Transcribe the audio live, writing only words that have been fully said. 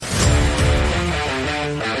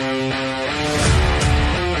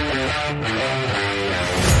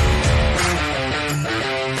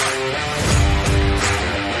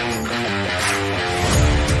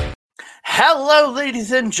Hello,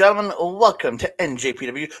 ladies and gentlemen. Welcome to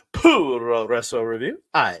NJPW Poodle Wrestle Review.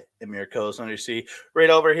 I am your co-host, Undersea. Right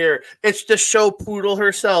over here, it's the show poodle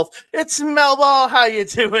herself. It's Melball. How you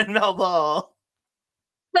doing, Melball?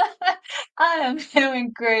 I am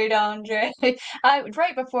doing great, Andre.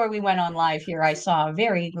 Right before we went on live here, I saw a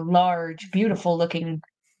very large, beautiful looking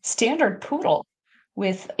standard poodle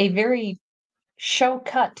with a very show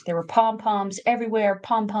cut. There were pom-poms everywhere,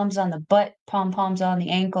 pom-poms on the butt, pom-poms on the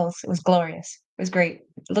ankles. It was glorious. It was great.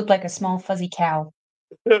 It looked like a small fuzzy cow.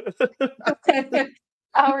 How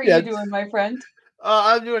are Yeah, you doing, my friend?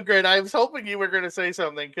 I'm doing great. I was hoping you were going to say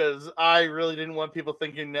something because I really didn't want people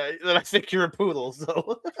thinking that I think you're a poodle.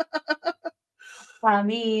 So, I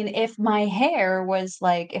mean, if my hair was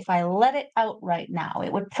like, if I let it out right now,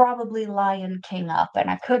 it would probably Lion King up, and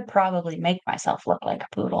I could probably make myself look like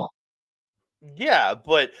a poodle. yeah,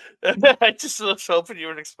 but I just was hoping you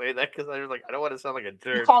would explain that because I was like, I don't want to sound like a You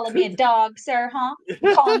jerk. calling me a dog, sir, huh?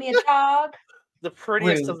 You calling me a dog? The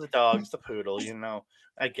prettiest Rude. of the dogs, the poodle,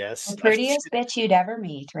 I The guess. prettiest bitch you'd ever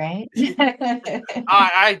meet, right?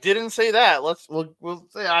 I didn't say that. We'll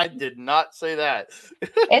say I did not say that.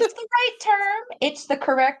 It's the right term. It's the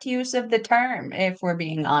correct use of the term, if we're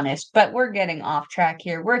being honest. But we're getting off track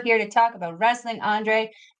here. We're here to talk about wrestling,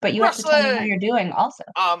 Andre, but you have to tell me how Wrestling. you're doing also.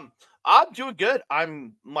 I'm doing good.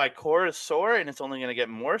 My core is sore, and it's only going to get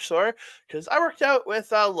more sore because I worked out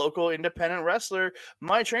with a local independent wrestler,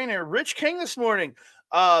 my trainer, Rich King, this morning.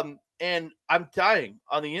 And I'm dying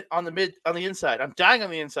on the inside. I'm dying on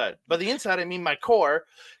the inside. By the inside, I mean my core,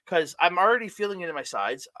 because I'm already feeling it in my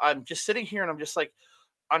sides. I'm just sitting here, and I'm just like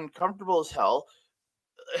uncomfortable as hell.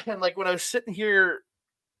 And like when I was sitting here,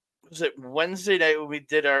 was it Wednesday night when we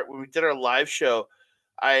did our live show?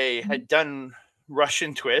 I had done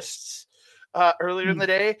Russian twists earlier in the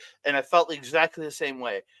day, and I felt exactly the same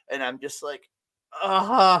way. And I'm just like,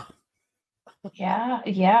 uh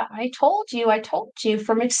Yeah, I told you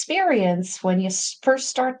from experience when you first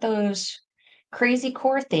start those crazy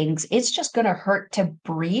core things, it's just going to hurt to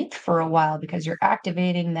breathe for a while because you're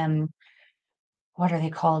activating them. What are they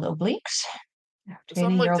called? Obliques? something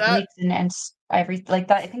Activating like your that. obliques and every like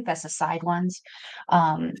that. I think that's the side ones.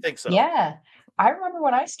 I think so. Yeah. I remember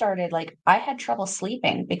when I started, like I had trouble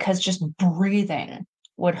sleeping because just breathing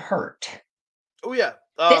would hurt. Oh yeah.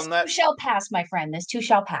 This too That shall pass, my friend. This too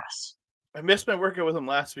shall pass. I missed my workout with him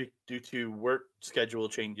last week due to work schedule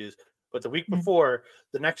changes. But the week before,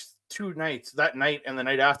 the next 2 nights, that night and the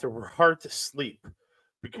night after, were hard to sleep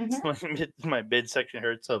because Mm-hmm. my midsection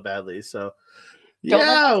hurt so badly. So Don't let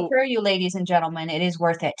that yeah, deter you, ladies and gentlemen. It is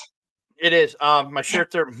worth it. it is. My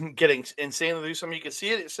shirts are getting insanely loose. I mean, you can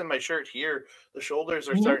see it. It's in my shirt here. The shoulders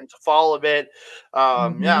are Hmm. starting to fall a bit. Yeah,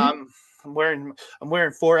 Hmm. I'm wearing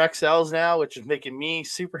 4XLs now, which is making me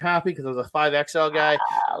super happy because I was a 5XL guy.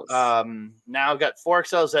 Now I've got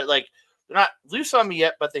 4XLs that like they're not loose on me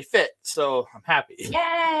yet, but they fit. So I'm happy.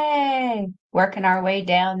 Yay! Working our way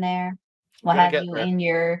down there. I'm We'll gonna have get you there. in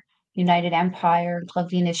your United Empire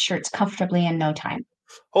Club Venus shirts comfortably in no time.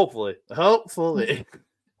 Hopefully.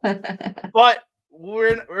 But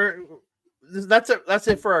we're that's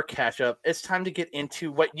it for our catch up. It's time to get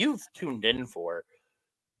into what you've tuned in for.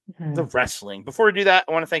 The Mhm. wrestling. Before we do that,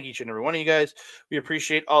 I want to thank each and every one of you guys. We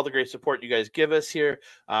appreciate all the great support you guys give us here.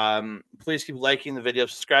 Please keep liking the video,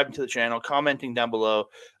 subscribing to the channel, commenting down below,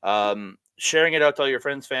 sharing it out to all your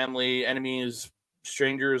friends, family, enemies,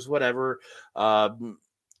 strangers, whatever.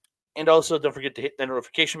 And also, don't forget to hit the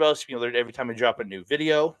notification bell so you can alert every time we drop a new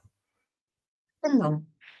video. Hello.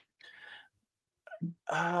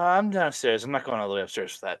 I'm downstairs. I'm not going all the way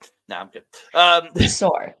upstairs for that. No, I'm good. You're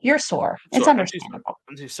sore. You're sore. It's Sorry, I'm too sorry. understandable.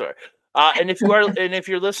 I'm too sorry. And if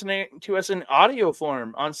you're listening to us in audio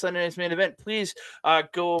form on Sunday Night's Main Event, please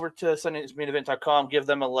go over to sundaynightsmainevent.com, give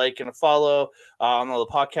them a like and a follow on all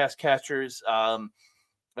the podcast catchers. You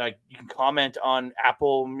can comment on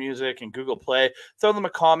Apple Music and Google Play. Throw them a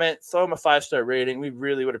comment. Throw them a 5-star rating. We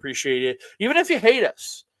really would appreciate it. Even if you hate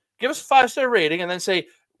us, give us a 5-star rating and then say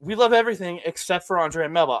we love everything except for Andre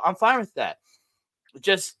and Melba. I'm fine with that.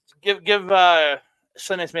 Just give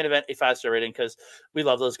Sunday's Main Event a 5-star rating because we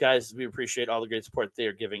love those guys. We appreciate all the great support they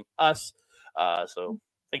are giving us. So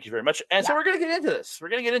thank you very much. And so Yeah. we're going to get into this. We're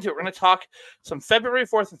going to get into it. We're going to talk some February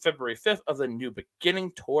 4th and February 5th of the New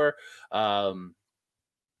Beginning Tour.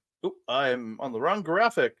 I'm on the wrong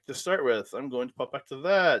graphic to start with. I'm going to pop back to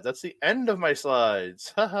that. That's the end of my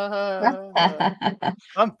slides. I'm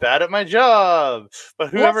bad at my job. But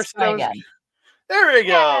whoever Let's said try I was... again. There we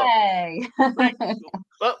go. Yay!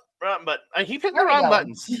 Well, wrong button. I keep hitting the There we wrong go.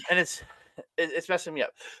 buttons, and it's messing me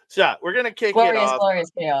up. So yeah, we're gonna kick it Glorious, off.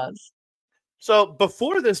 glorious chaos. So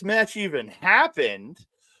before this match even happened,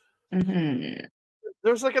 Mhm.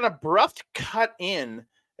 There's like an abrupt cut in,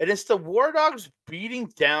 and it's the War Dogs beating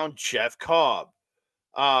down Jeff Cobb.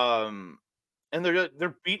 Um, and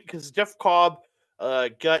they're beat because Jeff Cobb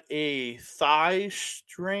got a thigh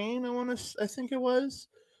strain. I think it was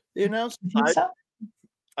they announced I think so.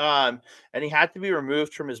 and he had to be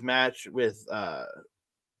removed from his match with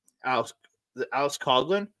Alex Alex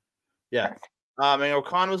Coughlin. Yeah. Sure. And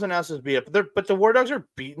O'Con was announced as beat up, but the War Dogs are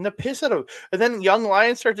beating the piss out of him. And then Young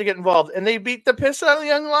Lions start to get involved, and they beat the piss out of the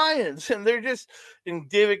Young Lions. And they're and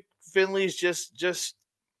David Finley's just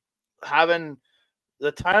having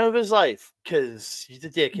the time of his life because he's a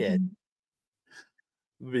dickhead. Mhm.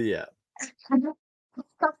 But yeah.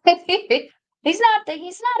 He's not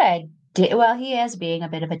a dick. Well, he is being a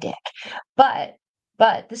bit of a dick, but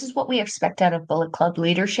this is what we expect out of Bullet Club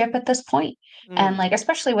leadership at this point, and Mm. like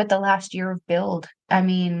especially with the last year of build. I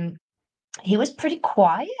mean, he was pretty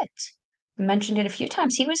quiet. Mentioned it a few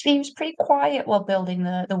times. He was pretty quiet while building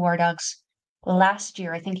the War Dogs. Last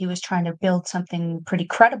year, I think he was trying to build something pretty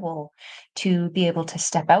credible to be able to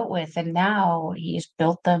step out with, and now he's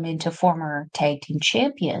built them into former tag team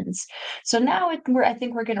champions. So now I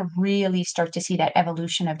think we're going to really start to see that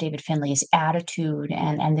evolution of David Finley's attitude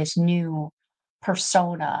and this new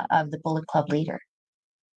persona of the Bullet Club leader.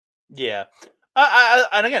 Yeah.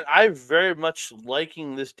 And again, I very much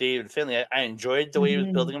liking this David Finley. I enjoyed the way he was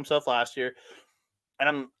Mhm, building himself last year, and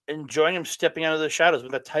I'm enjoying him stepping out of the shadows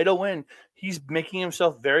with a title win. He's making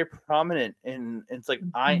himself very prominent, and it's like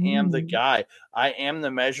I am the mhm, guy. I am the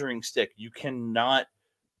measuring stick. You cannot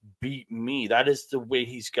beat me. That is the way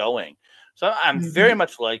he's going. So I'm very mhm,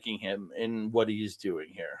 much liking him in what he's doing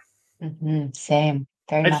here. mhm. Same,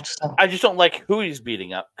 very I just much so. I just don't like who he's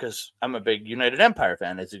beating up because I'm a big United Empire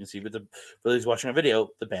fan. As you can see with the for those watching a video,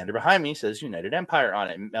 the banner behind me says United Empire on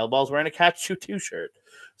it. Melball's wearing a Catch 2 shirt.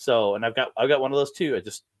 So and I've got one of those too. It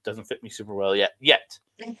just doesn't fit me super well yet. Yet.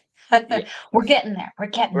 We're getting there. We're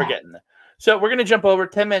getting We're there. getting there. So we're gonna jump over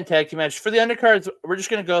 10-man tag team match. For the undercards, we're just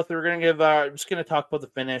gonna go through, we're gonna give just gonna talk about the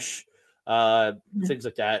finish, Mhm, things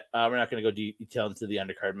like that. We're not gonna go detail into the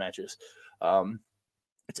undercard matches. Um,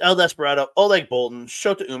 it's El Desperado, Oleg Bolton,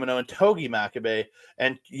 Shota Umino, and Togi Makabe,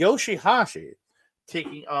 and Yoshihashi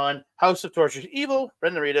taking on House of Torture's Evil,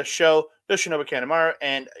 Ren Narita, Sho, Yoshinobu Kanemaru,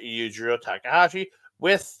 and Yujiro Takahashi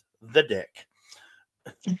with the Dick.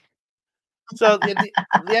 So the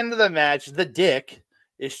end of the match, the Dick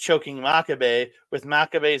is choking Makabe with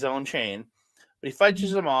Makabe's own chain, but he fights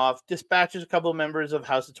mhm, him off, dispatches a couple of members of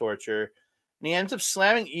House of Torture, and he ends up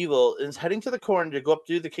slamming Evil and is heading to the corner to go up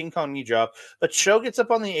to do the King Kong knee drop. But Sho gets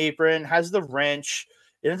up on the apron, has the wrench,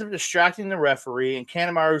 it ends up distracting the referee, and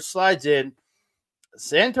Kanemaru slides in.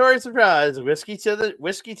 Santori surprise, whiskey to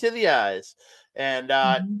the eyes, and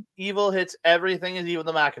mhm, Evil hits everything as Evil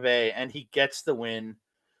to Makabe, and he gets the win.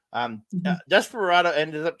 mhm, Desperado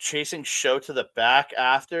ended up chasing Sho to the back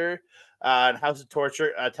after, and House of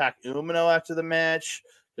Torture attacked Umino after the match.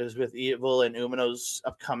 Because with Evil and Umino's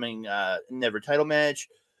upcoming Never title match,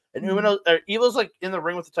 and mhm, Evil's like in the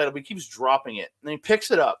ring with the title, but he keeps dropping it, and then he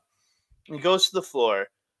picks it up and he goes to the floor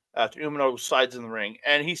after Umino slides in the ring,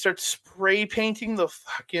 and he starts spray painting the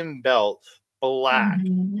fucking belt black.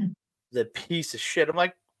 mhm, The piece of shit. I'm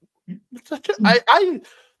like, such a, mhm,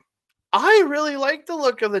 I really like the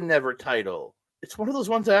look of the Never title. It's one of those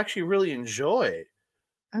ones I actually really enjoy.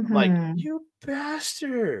 I'm like, mhm. you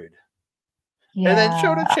bastard. And then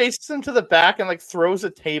Shota Yeah. chases him to the back and like throws a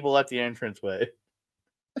table at the entranceway.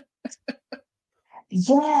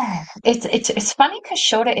 Yeah. It's funny because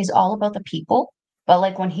Shota is all about the people, but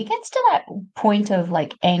like when he gets to that point of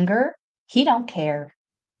like anger, he don't care.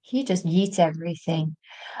 He just yeets everything.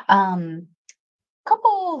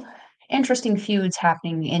 Couple interesting feuds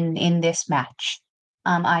happening in this match.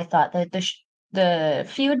 I thought that the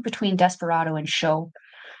feud between Desperado and Sho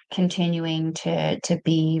continuing to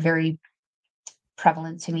be very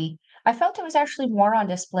prevalent to me. I felt it was actually more on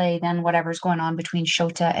display than whatever's going on between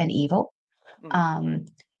Shota and Evil. Mhm. Um,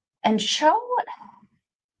 and Sho,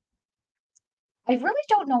 I really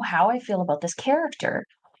don't know how I feel about this character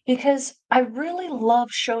because I really love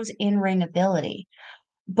Sho's in-ring ability,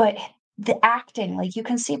 but the acting, like you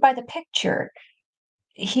can see by the picture,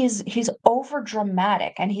 he's over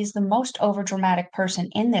dramatic and he's the most over dramatic person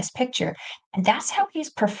in this picture, and that's how he's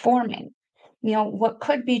performing. What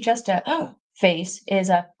could be just a face is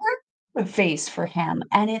a face for him,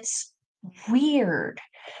 and it's weird.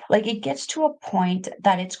 Like it gets to a point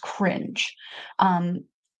that it's cringe. um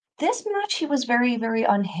this match he was very very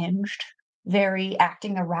unhinged, very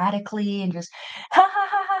acting erratically and just ha ha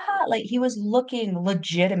ha ha ha, like he was looking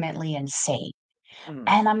legitimately insane, Mhm.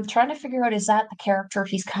 and I'm trying to figure out, is that the character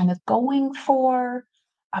he's kind of going for?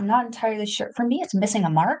 I'm not entirely sure. For me, it's missing a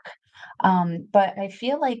mark. But I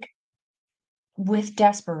feel like with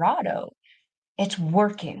Desperado, it's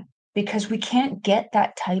working because we can't get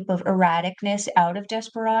that type of erraticness out of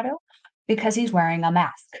Desperado because he's wearing a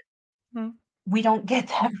mask. Hmm. We don't get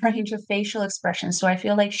that range of facial expression. So I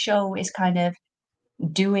feel like Show is kind of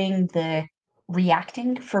doing the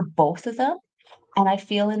reacting for both of them. And I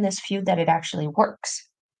feel in this feud that it actually works.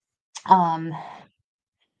 Um,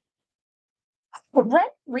 but Red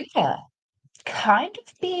Rita kind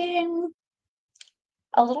of being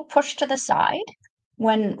a little pushed to the side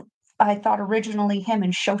when I thought originally him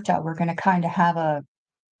and Shota were going to kind of have a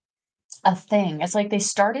thing. It's like they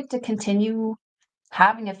started to continue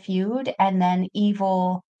having a feud, and then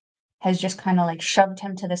Evil has just kind of like shoved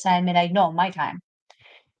him to the side and made, no, my time.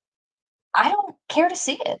 I don't care to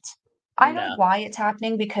see it. I know No. why it's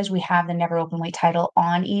happening because we have the never open weight title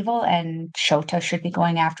on Evil, and Shota should be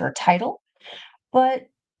going after a title. But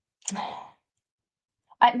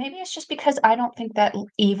maybe it's just because I don't think that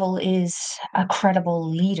Evil is a credible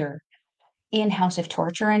leader in House of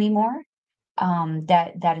Torture anymore.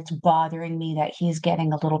 That it's bothering me that he's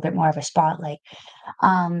getting a little bit more of a spotlight.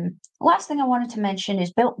 Last thing I wanted to mention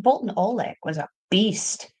is Bolton Oleg was a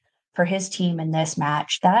beast for his team in this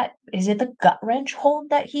match. That is it the gut wrench hold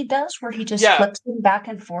that he does where he just Yeah, flips him back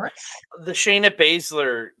and forth? the Shayna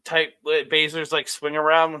Baszler type. Baszler's like swing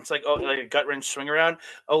around. It's like like a gut wrench swing around.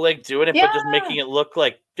 Oleg doing it, but just Yeah, making it look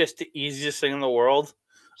like just the easiest thing in the world.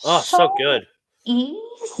 Oh, so so good.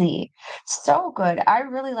 easy. So good. I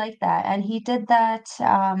really like that. And he did that.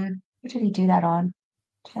 What did he do that on?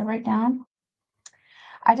 Did I write down?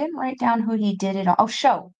 I didn't write down who he did it on. Oh,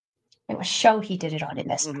 Show. It was Show he did it on in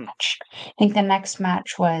this Mm-hmm. match. I think the next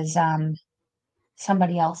match was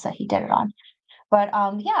somebody else that he did it on. But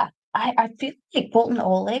yeah, I feel like Bolton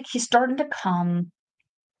Oleg, he's starting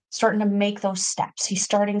to make those steps. He's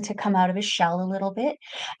starting to come out of his shell a little bit.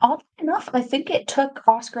 Oddly enough, I think it took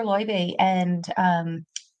Oscar Loibe and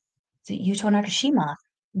Yuto Nakashima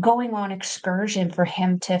going on excursion for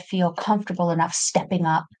him to feel comfortable enough stepping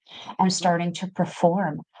up and starting to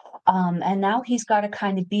perform. And now he's got to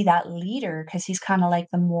kind of be that leader because he's kind of like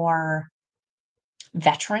the more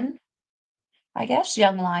veteran, I guess,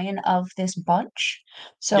 young lion of this bunch. Yeah.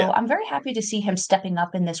 So I'm very happy to see him stepping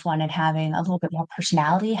up in this one and having a little bit more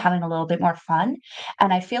personality, having a little bit more fun.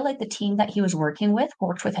 And I feel like the team that he was working with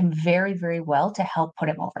worked with him very, very well to help put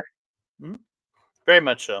him over. Mhm. Very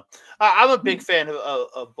much so. I'm a big Mhm. fan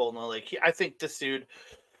of Bolton. Like I think this dude,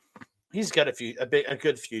 he's got a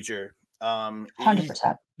good future. He's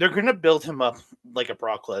 100%. they're gonna build him up like a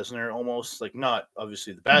Brock Lesnar, almost like not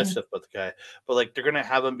obviously the bad Mhm. stuff about the guy, but like they're gonna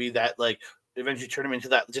have him be that like eventually turn him into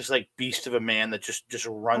that just like beast of a man that just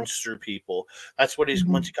runs through people. That's what he's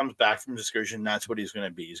once Mhm. he comes back from his excursion. That's what he's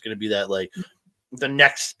gonna be. He's gonna be that like the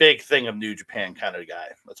next big thing of New Japan kind of guy.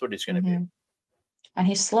 That's what he's gonna be. Mhm. And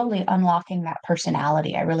he's slowly unlocking that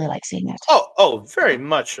personality. I really like seeing it. Oh, very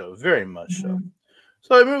much so, very much so. Mhm.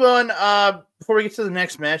 So we move on. Before we get to the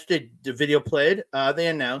next match, the video played. They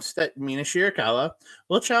announced that Mina Shirakawa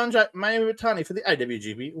will challenge Maya Watani for the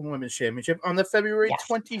IWGP Women's Championship on the February Yes.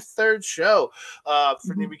 23rd show. For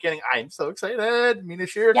the Mhm. beginning, I'm so excited. Mina Yeah.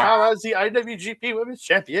 Shirakawa is the IWGP Women's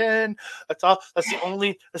Champion. That's all. That's the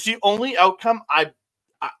only. That's the only outcome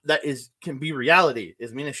that can be reality.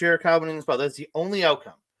 Is Mina Shirakawa winning this belt? That's the only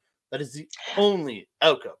outcome. That is the only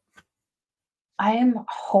outcome. I am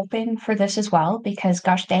hoping for this as well because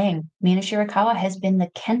gosh dang, Mina Shirakawa has been the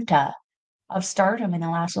Kenta of stardom in the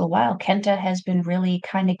last little while. Kenta has been really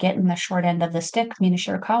kind of getting the short end of the stick. Mina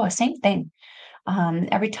Shirakawa, same thing.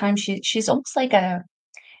 Every time she's almost like a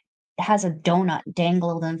has a donut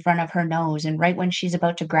dangled in front of her nose, and right when she's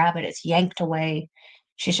about to grab it, it's yanked away.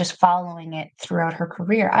 She's just following it throughout her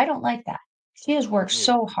career. I don't like that. She has worked Yeah.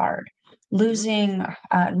 so hard, Mhm.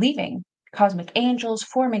 leaving Cosmic Angels,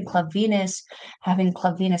 forming Club Venus, having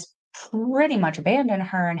Club Venus pretty much abandon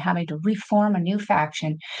her and having to reform a new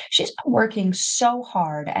faction. She's been working so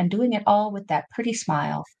hard and doing it all with that pretty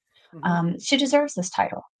smile. Mhm. She deserves this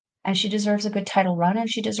title, and she deserves a good title run, and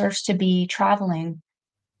she deserves to be traveling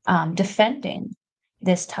defending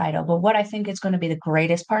this title. But what I think is going to be the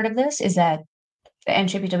greatest part of this is that the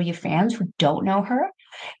NJPW fans who don't know her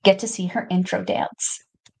get to see her intro dance.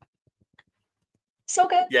 So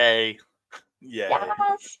good. Yay. Yay. Yes.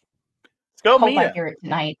 Let's go, Hope I Mina. hear it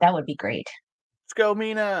tonight. That would be great. Let's go,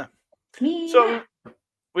 Mina. Mina. So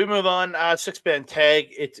we move on. Six-man tag.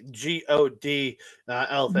 It's God, El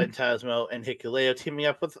Mhm. Phantasmo, and Hikuleo teaming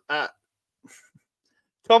up with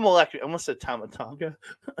Tomoaki. I almost said Tamatanga.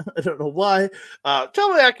 I don't know why.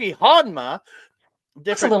 Tomoaki Hanma. Looks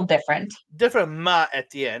a Different little different. ma at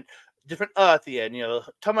the end. different at the end.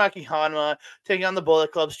 Tomoaki Hanma taking on the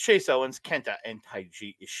Bullet Club's Chase Owens, Kenta, and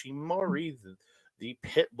Taiji Ishimori, the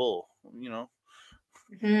pit bull.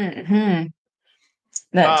 Mm-hmm.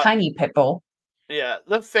 The Uh, tiny pit bull. yeah,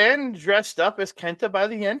 the fan dressed up as Kenta by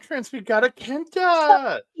the entrance. We got a So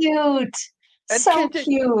Kenta, cute. and So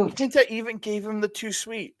cute. Kenta even gave him the too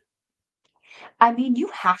sweet. I mean, you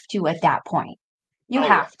have to at that point. You Oh yeah.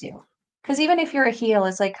 have to. Because even if you're a heel,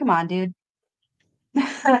 it's like, come on, dude.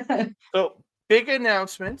 So big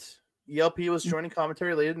announcement. ELP was joining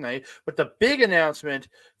commentary later tonight, but the big announcement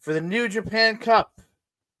for the New Japan Cup.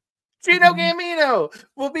 Gino Gambino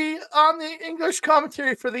will be on the English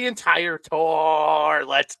commentary for the entire tour.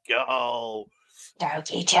 Let's go.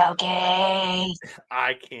 Doki choki.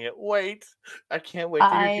 I can't wait. I can't wait to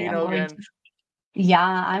hear I am Gino going again. to,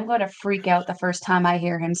 yeah, I'm going to freak out the first time I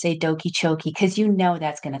hear him say Doki choki because you know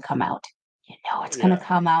that's going to come out. You know it's going Yeah. to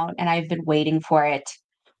come out, and I've been waiting for it.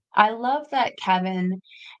 I love that Kevin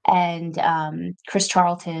and Chris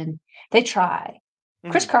Charlton, they try.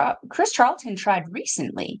 Mm-hmm. Chris Charlton tried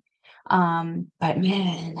recently. But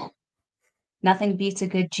man, nothing beats a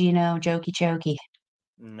good Gino jokey jokey.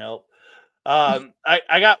 Nope.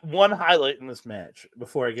 I got one highlight in this match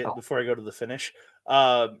before I Oh, go to the finish.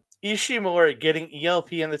 Ishimori getting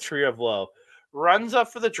ELP in the tree of woe, runs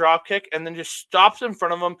up for the drop kick and then just stops in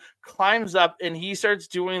front of him, climbs up, and he starts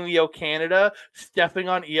doing the O Canada, stepping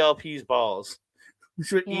on ELP's balls. Which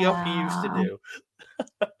is what ELP used to yeah, do.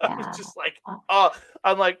 It's yeah. just like, oh,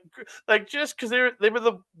 I'm like just because they were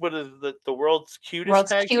the world's cutest World's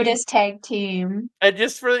tag team, cutest tag team. and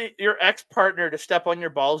just for your ex partner to step on your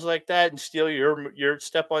balls like that and steal your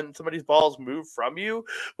step on somebody's balls move from you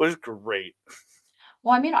was great.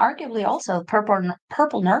 Well, I mean, arguably also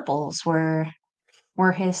purple nurples were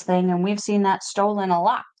his thing, and we've seen that stolen a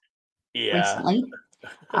lot Yeah. recently.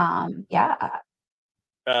 Yeah.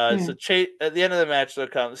 So Hmm. Chase at the end of the match, though,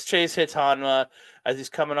 comes Chase hits Hanma as he's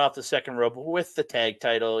coming off the second rope with the tag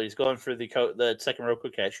title. He's going for the second rope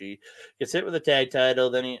Kokeshi. Gets hit with the tag title.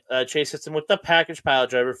 Then Chase hits him with the package pile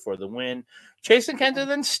driver for the win. Chase and Kenta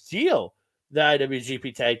then steal the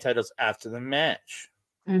IWGP tag titles after the match.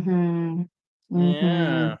 Mm-hmm. Mm-hmm.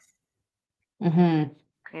 Yeah.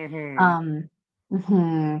 Mm-hmm. Mm-hmm. Um,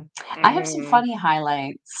 hmm I have some Mm-hmm. funny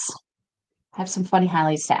highlights. I have some funny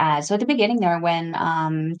highlights to add. So at the beginning there, when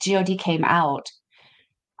God came out,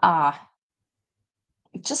 uh,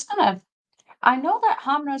 just kind of, I know that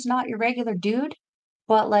Hamna's not your regular dude,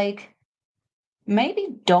 but like maybe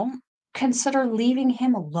don't consider leaving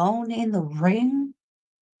him alone in the ring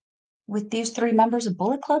with these three members of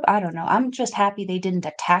Bullet Club. I don't know. I'm just happy they didn't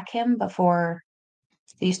attack him before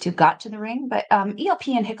these two got to the ring. But ELP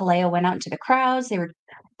and Hikuleo went out into the crowds.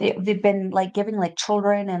 They've been like giving like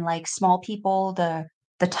children and like small people the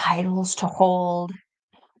titles to hold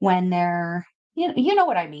when they're you know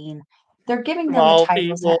what I mean. They're giving them the Small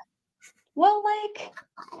titles that people. well like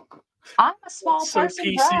I'm a small That's so person,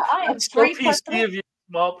 bruh. PC. I am That's so 3'3". PC of you,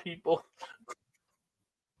 small people.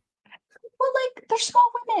 Well, like they're small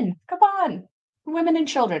women. Come on, women and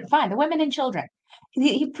children. Fine, the women and children.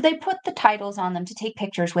 They put the titles on them to take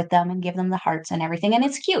pictures with them and give them the hearts and everything, and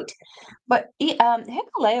it's cute. But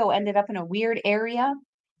Hikuleo ended up in a weird area,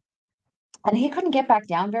 and he couldn't get back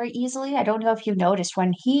down very easily. I don't know if you noticed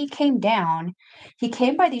when he came down, he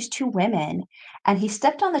came by these two women, and he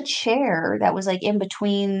stepped on the chair that was like in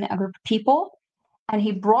between a group of people, and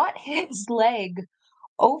he brought his leg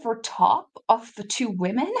over top of the two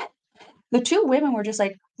women. The two women were just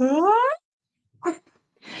like, "Huh?"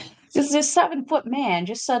 This 7-foot man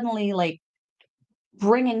just suddenly like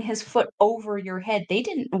bringing his foot over your head.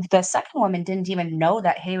 The second woman didn't even know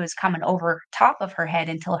that he was coming over top of her head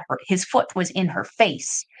until his foot was in her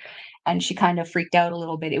face. And she kind of freaked out a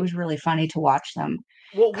little bit. It was really funny to watch them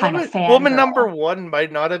Well, kind of woman fangirl. number one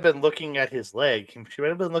might not have been looking at his leg. She might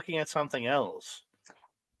have been looking at something else.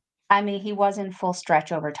 I mean, he was in full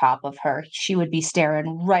stretch over top of her. She would be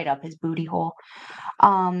staring right up his booty hole.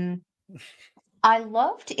 Um, I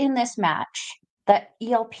loved in this match that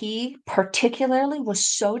ELP particularly was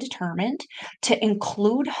so determined to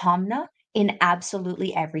include Hamna in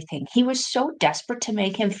absolutely everything. He was so desperate to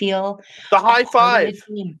make him feel The a high part of the five.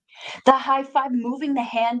 team. The high five, moving the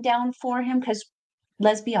hand down for him, because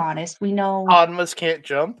let's be honest, we know. Hanmas can't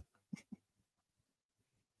jump.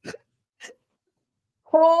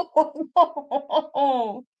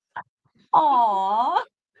 Aw,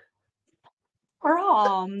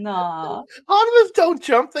 Hamna. Hanmas don't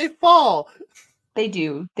jump; they fall. They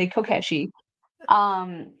do. They Kokeshi.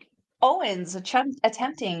 Um, Owens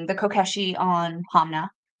attempting the Kokeshi on Hamna.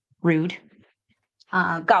 Rude.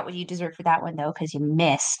 Got what you deserved for that one though, because you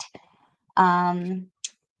missed. Um,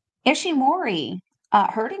 Ishimori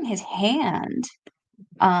hurting his hand,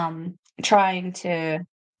 trying to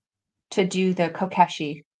do the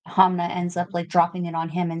Kokeshi. Hamna ends up like dropping it on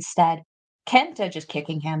him instead. Kenta just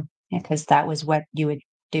kicking him because that was what you would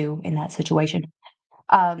do in that situation.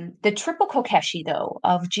 The triple Kokeshi though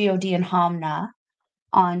of God and Hamna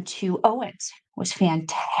onto Owens was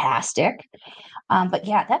fantastic. But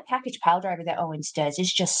yeah, that package pile driver that Owens does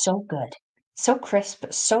is just so good. So crisp,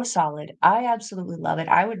 so solid. I absolutely love it.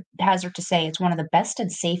 I would hazard to say it's one of the best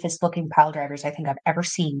and safest looking pile drivers I think I've ever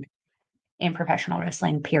seen in professional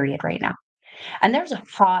wrestling, period, right now. And there's a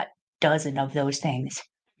hot dozen of those things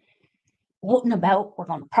floating about. We're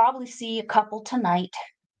going to probably see a couple tonight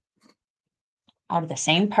out of the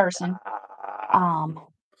same person. Are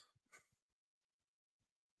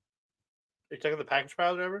you talking the package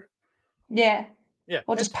pile driver? Yeah. Yeah.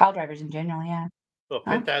 Well, just pile drivers in general, yeah. Well,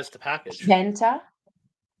 Huh? Penta has the package. Penta.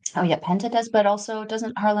 Oh yeah, Penta does, but also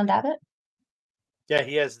doesn't Harlan Abbott? Yeah,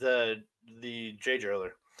 he has the J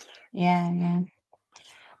driller. Yeah.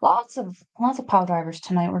 Lots of pile drivers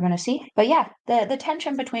tonight we're gonna see. But yeah, the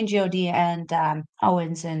tension between God and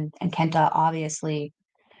Owens and Kenta obviously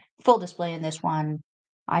full display in this one.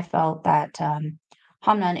 I felt that Hamna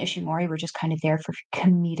and Ishimori were just kind of there for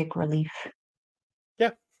comedic relief.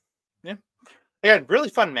 Yeah. Again, really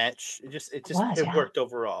fun match. It Yeah. worked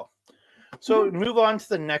overall. So move on to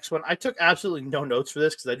the next one. I took absolutely no notes for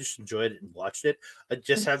this because I just enjoyed it and watched it. I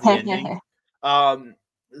just have the ending.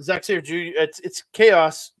 Zack Sabre Jr. It's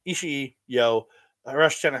Chaos, Ishii, Hiroshi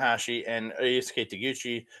Tanahashi, and Yusuke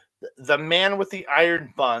Taguchi. The man with the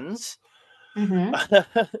iron buns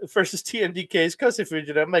versus TMDK's Kosei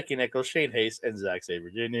Fujita, Mikey Nichols, Shane Hayes, and Zack Sabre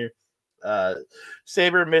Jr.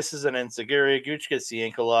 Sabre misses an enziguri. Gucci gets the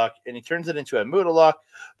ankle lock, and he turns it into a Muda lock.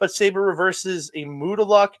 But Sabre reverses a Muda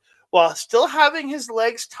lock while still having his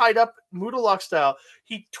legs tied up Muda lock style.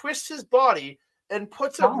 He twists his body and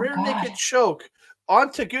puts a rear naked choke on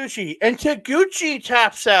Taguchi, and Taguchi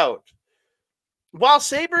taps out. While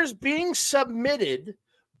Sabre's being submitted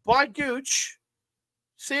by Gooch,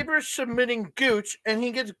 Sabre's submitting Gooch, and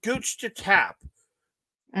he gets Gooch to tap.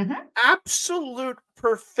 Absolute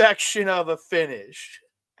perfection of a finish.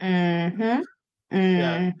 Yeah.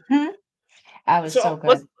 That was so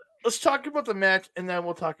good. Let's talk about the match, and then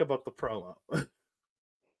we'll talk about the promo.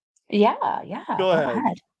 Yeah. Go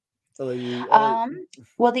ahead.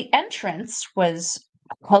 Well, the entrance was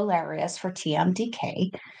hilarious for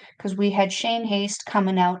TMDK because we had Shane Haste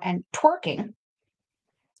coming out and twerking.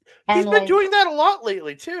 And he's been doing that a lot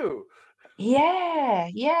lately too. Yeah,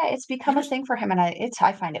 it's become a thing for him, and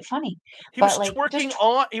I find it funny. He was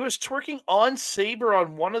twerking on Sabre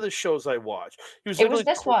on one of the shows I watched. It was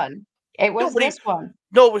this one. It was this one.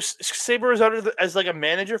 No, it was Sabre was out as like a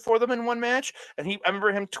manager for them in one match, and I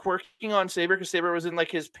remember him twerking on Sabre because Sabre was in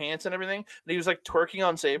like his pants and everything, and he was like twerking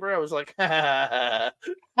on Sabre. I was like,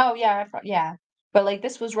 oh yeah. But like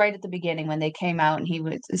this was right at the beginning when they came out,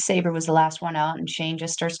 and Sabre was the last one out, and Shane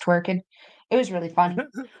just starts twerking. It was really funny.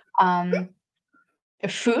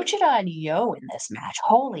 Fujita and Yo in this match.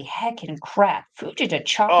 Holy heckin' crap. Fujita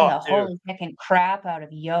chopping the holy heckin' crap out of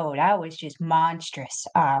Yo. That was just monstrous.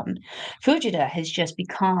 Fujita has just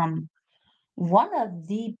become one of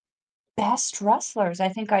the best wrestlers I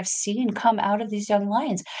think I've seen come out of these young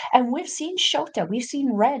lions. And we've seen Shota, we've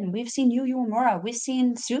seen Ren, we've seen Yu Uemura, we've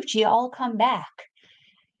seen Tsuchi all come back.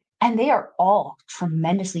 And they are all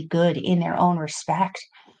tremendously good in their own respect.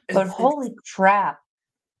 But holy crap.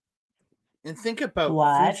 And think about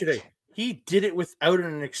Fujita. He did it without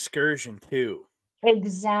an excursion too.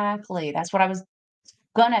 Exactly. That's what I was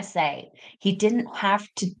gonna say. He didn't have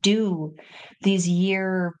to do these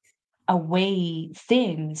year away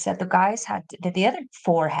things that that the other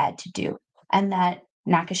four had to do, and that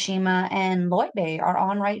Nakashima and Loibe are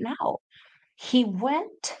on right now. He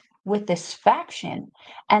went with this faction,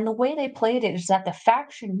 and the way they played it is that the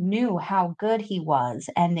faction knew how good he was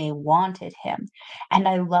and they wanted him. And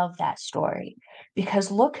I love that story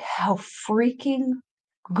because look how freaking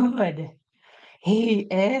good he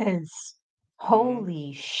is.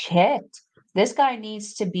 Holy shit. This guy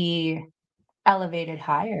needs to be elevated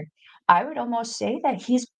higher. I would almost say that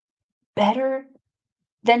he's better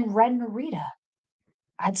than Ren Narita.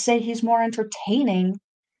 I'd say he's more entertaining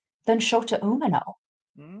than Shota Umino.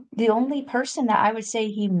 The only person that I would say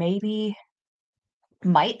he maybe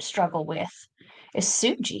might struggle with is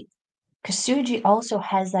Tsuji. Because Tsuji also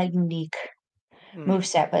has that unique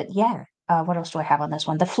moveset. But yeah, what else do I have on this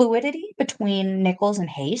one? The fluidity between Nichols and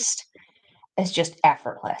Haste is just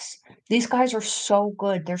effortless. These guys are so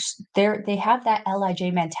good. They have that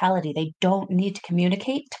LIJ mentality. They don't need to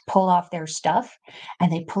communicate to pull off their stuff,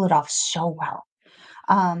 and they pull it off so well.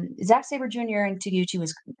 Zack Sabre Jr. and Taguchi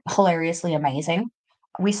was hilariously amazing.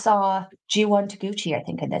 We saw G1 Taguchi, I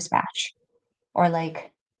think, in this match, or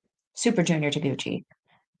like Super Junior Taguchi.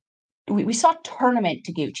 We saw tournament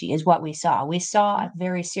Taguchi is what we saw. We saw a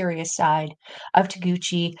very serious side of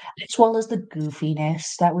Taguchi, as well as the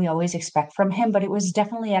goofiness that we always expect from him, but it was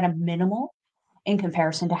definitely at a minimal in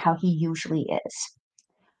comparison to how he usually is.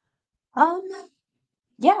 Um,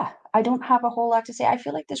 yeah, I don't have a whole lot to say. I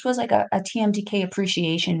feel like this was like a TMDK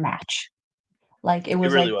appreciation match. Like it It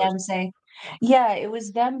was really like was. them saying, yeah, it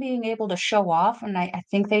was them being able to show off, and I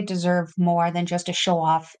think they deserve more than just a show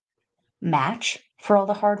off match for all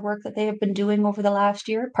the hard work that they have been doing over the last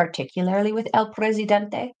year, particularly with El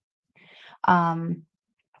Presidente. Um,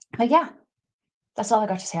 but yeah, that's all I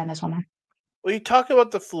got to say on this one. Well, you talk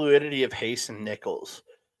about the fluidity of Hayes and Nichols,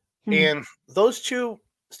 Hmm. and those two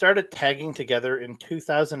started tagging together in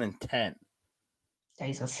 2010.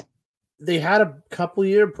 Jesus. They had a couple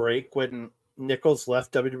year break when Nichols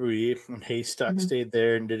left WWE and Hayes Hmm. stayed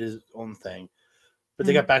there and did his own thing. But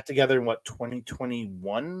they got Hmm. back together in what,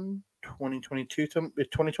 2021, 2022,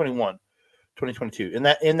 2021, 2022. In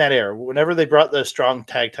that era, whenever they brought the strong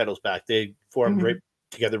tag titles back, they formed right Hmm.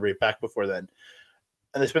 together right back before then.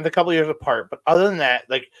 And they spent a couple years apart. But other than that,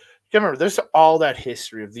 like, you remember, there's all that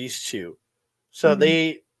history of these two. So Hmm.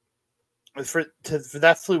 they for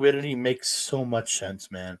that fluidity makes so much sense,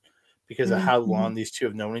 man, because of Hmm. how Hmm. long these two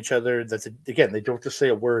have known each other. Again, they don't just say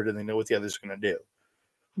a word and they know what the other's going to do.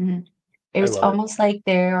 Hmm. It I was love it. almost like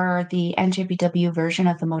they are the NJPW version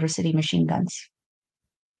of the Motor City Machine Guns.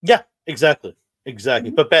 Yeah, exactly,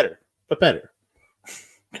 Mhm. but better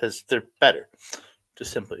because they're better.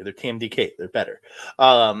 Just simply, they're TMDK. They're better.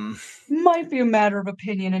 Um, Might be a matter of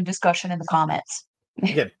opinion and discussion in the comments.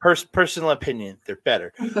 Again, personal opinion, they're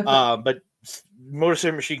better. But Motor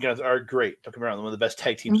City Machine Guns are great. Don't get me wrong, one of the best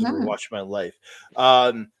tag teams I've ever Mhm. watched in my life.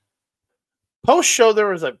 Post show, there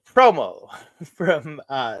was a promo from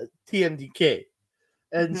TMDK,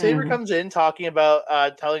 and Saber Mhm. comes in talking about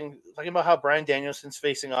how Brian Danielson's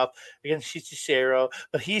facing off against Shichisero,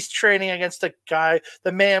 but he's training against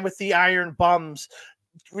the man with the iron bums,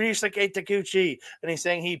 Ryusuke Taguchi, and he's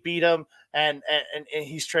saying he beat him, and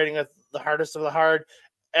he's training with the hardest of the hard,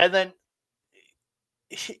 and then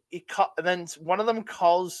and then one of them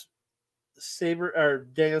calls Saber or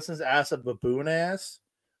Danielson's ass a baboon ass,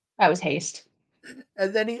 That was haste.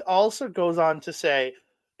 and then he also goes on to say,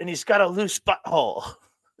 and he's got a loose butthole.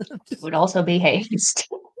 It would also be haste.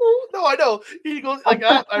 No, I know. He goes like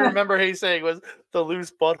that. I remember he saying was the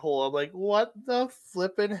loose butthole. I'm like, what the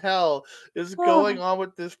flipping hell is going on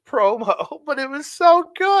with this promo? But it was so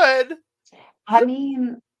good. I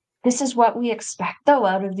mean, this is what we expect though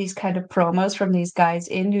out of these kind of promos from these guys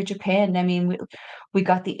in New Japan. I mean, we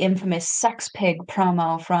got the infamous sex pig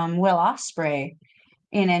promo from Will Ospreay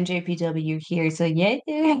in NJPW here. So yeah,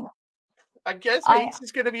 I guess I Hayes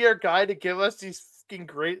is gonna be our guy to give us these fucking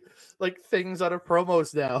great like things out of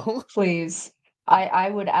promos now. please. I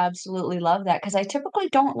would absolutely love that because I typically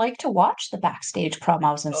don't like to watch the backstage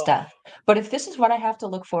promos and Oh, stuff. But if this is what I have to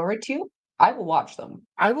look forward to, I will watch them.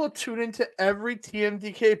 I will tune into every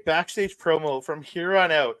TMDK backstage promo from here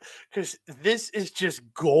on out because this is just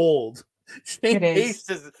gold. It is.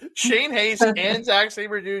 Shane Hayes and Zack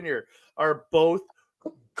Sabre Jr. are both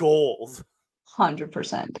gold.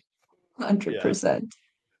 100%. Yeah. 100%.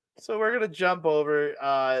 So we're gonna jump over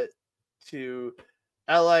to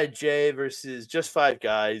Lij versus just five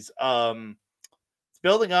guys. It's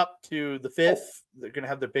building up to the Oh, fifth. They're gonna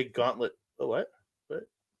have their big gauntlet. Oh, what? What?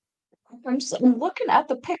 I'm looking at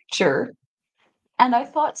the picture and I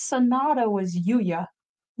thought Sonata was Yuya.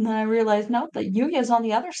 And then I realized, no, that Yuya's on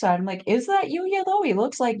the other side. I'm like, is that Yuya though? He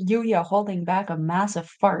looks like Yuya holding back a massive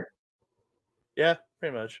fart. Yeah,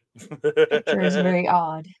 pretty much. Picture is very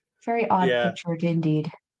odd. Very odd Yeah, picture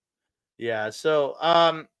indeed. yeah. So,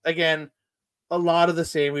 again, a lot of the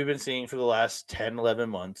same we've been seeing for the last 10, 11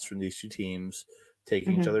 months from these two teams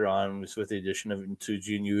taking each Hmm. other on with the addition of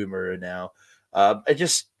Tsuji and Uemura now.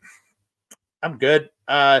 I'm good.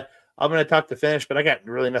 I'm going to talk to finish, but I got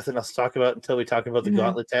really nothing else to talk about until we talk about the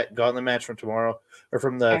Hmm. gauntlet match from tomorrow or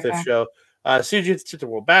from the fifth Okay. show. Suji hits the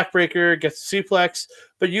world backbreaker, gets a suplex,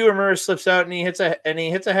 but Uemura slips out and he hits a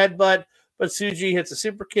headbutt. But Suji hits a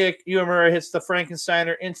super kick. Uemura hits the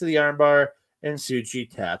Frankensteiner into the armbar, and Suji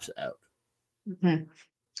taps out. Hmm.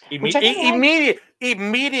 Which I didn't like.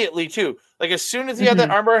 Immediately too. Like as soon as he had that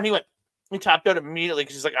Hmm. armbar, and he tapped out immediately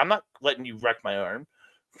because he's like, I'm not letting you wreck my arm.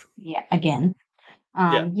 Yeah, again.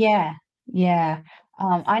 Yeah. Yeah, yeah.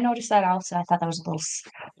 I noticed that also. I thought that was a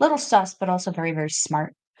little sus, but also very, very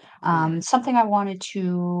smart. Mm-hmm. Something I wanted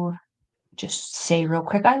to just say real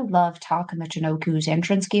quick, I love Taka Michinoku's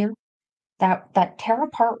entrance gear. That tear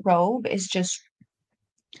apart robe is just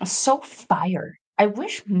so fire. I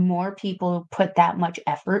wish more people put that much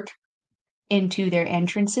effort into their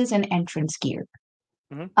entrances and entrance gear.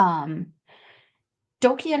 Mhm. Um,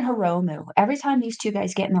 Doki and Hiromu, every time these two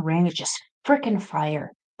guys get in the ring, it's just freaking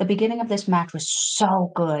fire. The beginning of this match was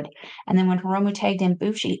so good. And then when Hiromu tagged in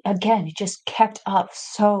Bushi, again, it just kept up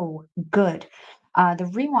so good. The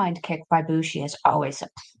rewind kick by Bushi is always a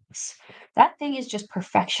plus. That thing is just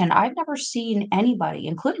perfection. I've never seen anybody,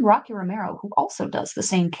 including Rocky Romero, who also does the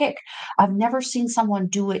same kick. I've never seen someone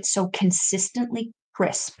do it so consistently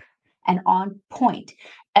crisp and on point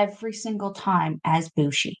every single time as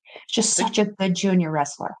Bushi. Just I think such a good junior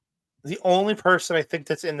wrestler. the only person I think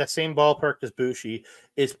that's in the same ballpark as Bushi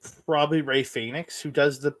is probably Ray Phoenix, who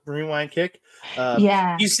does the rewind kick.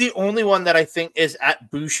 Yeah, He's the only one that I think is at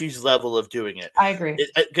Bushi's level of doing it. I agree.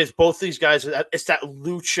 Because both these guys, it's that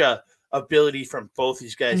lucha ability from both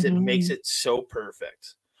these guys that makes Mhm. it so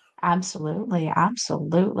perfect. Absolutely,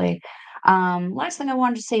 absolutely. Last thing I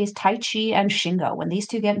wanted to say is Tai Chi and Shingo. When these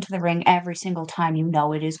two get into the ring every single time, you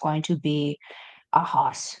know it is going to be a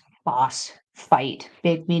hoss boss fight.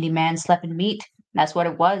 Big meaty man slapping meat. That's what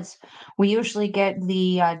it was. We usually get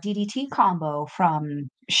the DDT combo from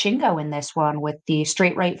Shingo in this one with the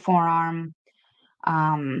straight right forearm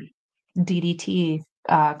um, DDT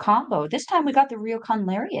combo. This time we got the Ryokan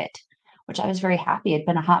Lariat, which I was very happy. It'd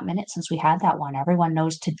been a hot minute since we had that one. Everyone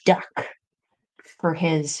knows to duck for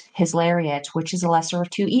his lariat, which is a lesser of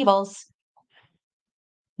two evils.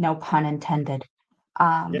 No pun intended.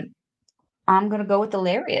 Yeah. Um, I'm gonna go with the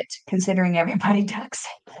lariat, considering everybody ducks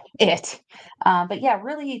it. But yeah,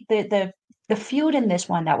 really, the feud in this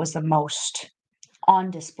one that was the most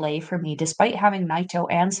on display for me, despite having Naito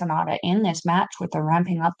and Sonata in this match with the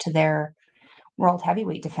ramping up to their world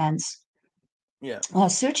heavyweight defense. Yeah.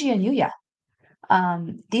 Suji and Yuya,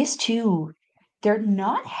 these two, they're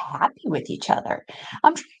not happy with each other.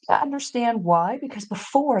 I'm trying to understand why, because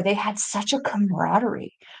before they had such a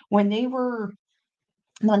camaraderie. When they were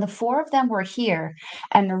when the four of them were here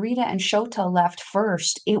and Narita and Shota left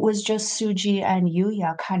first, it was just Suji and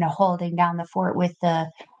Yuya kind of holding down the fort with the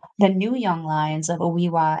new young lions of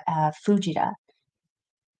Oiwa, Fujita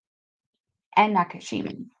and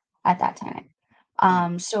Nakashima at that time.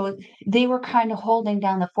 Mm. So they were kind of holding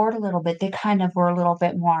down the fort a little bit. They kind of were a little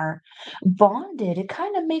bit more bonded. It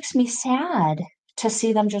kind of makes me sad to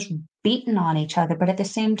see them just beating on each other. But at the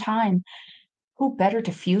same time, who better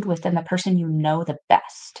to feud with than the person you know the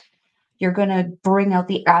best? You're going to bring out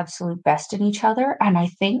the absolute best in each other. And I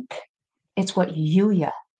think it's what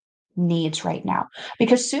Yuya needs right now.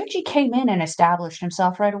 Because Suji came in and established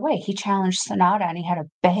himself right away. He challenged Sonata and he had a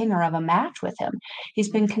banger of a match with him. He's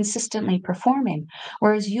been consistently performing.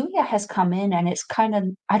 Whereas Yuya has come in and it's kind of,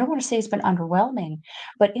 I don't want to say it's been underwhelming,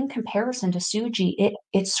 but in comparison to Suji,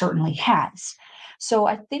 it certainly has. So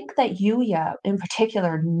I think that Yuya in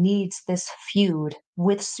particular needs this feud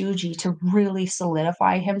with Suji to really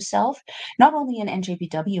solidify himself, not only in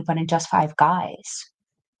NJPW, but in Just Five Guys.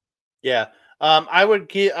 Yeah. I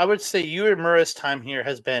would say Uemura's time here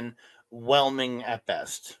has been whelming at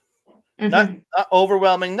best. Mhm. Not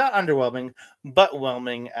overwhelming, not underwhelming, but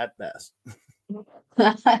whelming at best.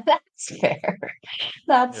 That's fair.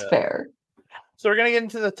 That's Yeah. fair. So we're gonna get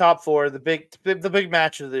into the top four, the big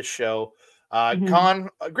match of this show. Mhm,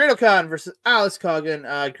 Great Khan versus Alice Coggin.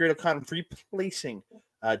 Great Khan replacing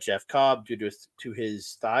Jeff Cobb due to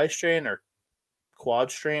his thigh strain or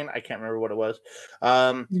quad strain. I can't remember what it was.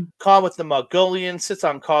 mm, Khan with the Mongolian sits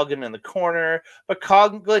on Coggin in the corner, but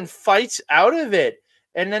Coggin fights out of it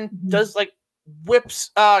and then mhm, does like whips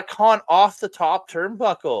Khan off the top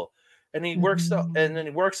turnbuckle, and and then mhm, he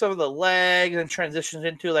works over the leg and transitions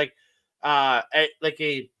into like like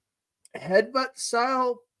a headbutt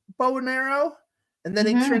style bow and arrow, and then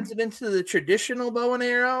he turns mhm, it into the traditional bow and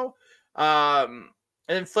arrow, and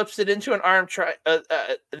then flips it into an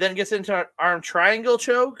then gets into an arm triangle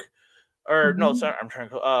choke, or no, it's mhm. not arm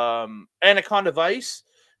triangle, anaconda vice.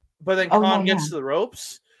 But then Oh, yeah, Khan yeah. gets to the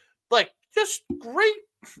ropes, like just great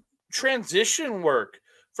transition work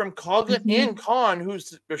from Coglin and Mhm, Khan, who's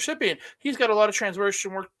the recipient. He's got a lot of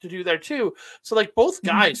transition work to do there too. So like both mhm,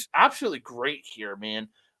 guys, absolutely great here, man.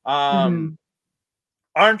 Um, mhm,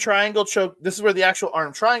 arm triangle choke. This is where the actual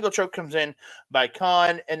arm triangle choke comes in by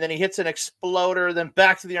Khan, and then he hits an exploder, then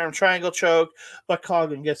back to the arm triangle choke, but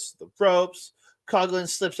Coglin gets the ropes. Coglin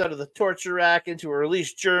slips out of the torture rack into a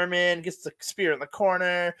release German, gets the spear in the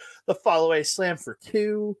corner, the fall away slam for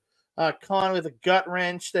two. Khan with a gut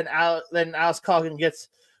wrench, then Alice Coglin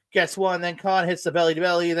gets one, then Khan hits the belly to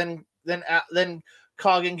belly, then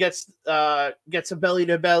Coggin gets a belly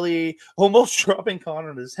to belly, almost dropping Con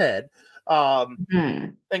on his head. Mm-hmm.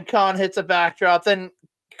 Then Con hits a backdrop. Then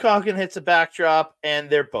Coggin hits a backdrop, and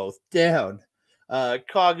they're both down.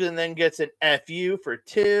 Coggin then gets an FU for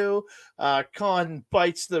 2. Con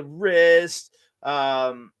bites the wrist,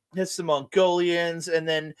 hits the Mongolians, and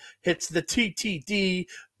then hits the TTD,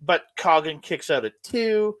 but Coggin kicks out at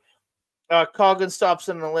 2. Coggin stops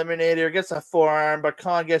an eliminator, gets a forearm, but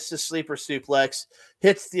Con gets the sleeper suplex,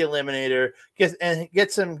 hits the eliminator,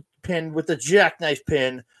 gets him pinned with the jackknife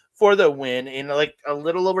pin for the win in like a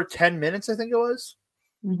little over 10 minutes, I think it was.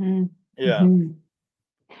 Mm-hmm. Yeah. Mm-hmm.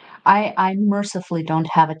 I mercifully don't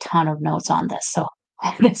have a ton of notes on this, so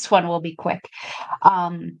this one will be quick.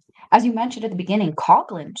 Um, as you mentioned at the beginning,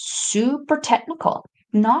 Coughlin, super technical.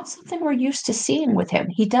 Not something we're used to seeing with him.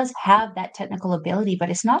 He does have that technical ability, but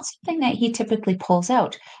it's not something that he typically pulls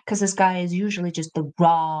out because this guy is usually just the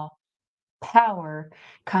raw power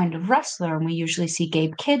kind of wrestler, and we usually see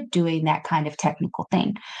Gabe Kidd doing that kind of technical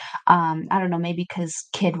thing. I don't know, maybe because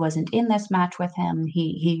Kidd wasn't in this match with him,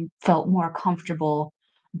 he felt more comfortable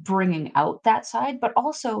bringing out that side. But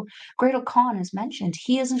also, Great Khan, as mentioned,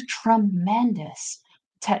 he is a tremendous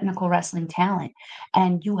technical wrestling talent,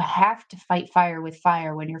 and you have to fight fire with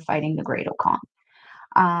fire when you're fighting the Great Khan.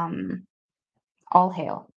 All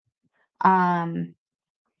hail. Um,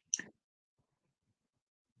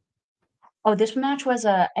 Oh, this match was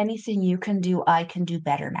a anything you can do, I can do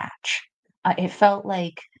better match. It felt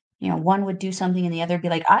like, one would do something and the other would be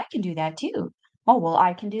like, I can do that too. Oh, well,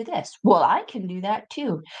 I can do this. Well, I can do that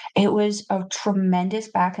too. It was a tremendous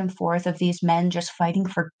back and forth of these men just fighting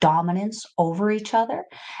for dominance over each other.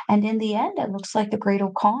 And in the end, it looks like the Great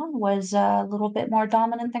Khan was a little bit more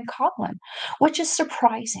dominant than Coughlin, which is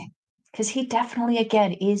surprising because he definitely,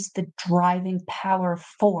 again, is the driving power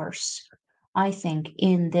force, I think,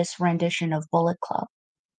 in this rendition of Bullet Club.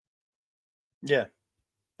 Yeah.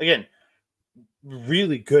 Again,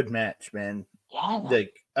 really good match, man. Yeah.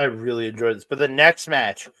 Like, I really enjoyed this. But the next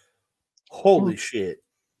match, holy Mm. shit.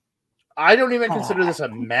 I don't even consider Uh, this a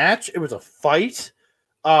match. It was a fight.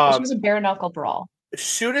 this was a bare knuckle brawl. As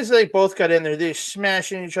soon as they both got in there, they're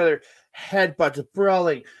smashing each other, headbutts,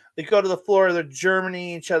 brawling. They go to the floor, they're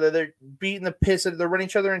Germaning each other, they're beating the piss, they're running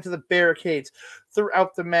each other into the barricades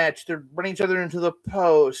throughout the match. They're running each other into the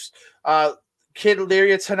post. Kid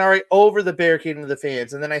lariats Hanari over the barricade into the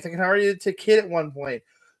fans, and then I think Hanari to Kid at one point.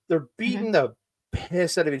 They're beating the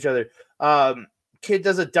piss out of each other. Kid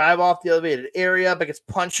does a dive off the elevated area, but gets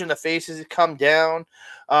punched in the face as he come down.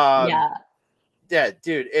 Yeah. Yeah,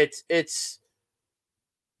 dude,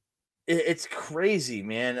 it's crazy,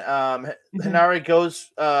 man. Mhm. Hanari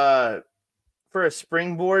goes for a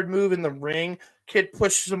springboard move in the ring. Kid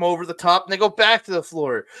pushes him over the top, and they go back to the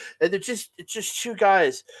floor. And it's just two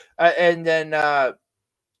guys. And then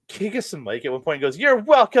Kid gets some mic at one point. And goes, "You're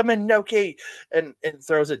welcome, Inoki," and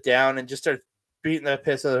throws it down and just starts beating the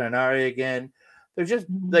piss out of Hanari again. They're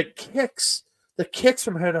just Mhm. the kicks. The kicks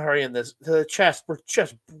from Hanari in this to the chest were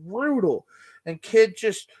just brutal. And Kid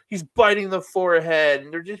he's biting the forehead,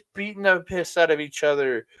 and they're just beating the piss out of each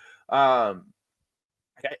other. Um,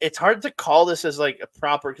 it's hard to call this as like a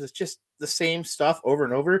proper because it's just the same stuff over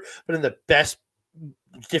and over, but in the best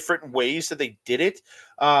different ways that they did it.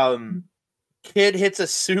 Kid hits a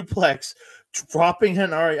suplex, dropping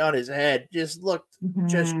Hanari on his head. Just looked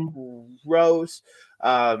just Mhm. gross.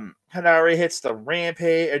 Hanari hits the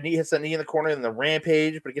rampage, and he hits the knee in the corner in the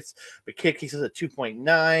rampage, but Kid kicks it at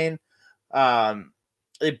 2.9.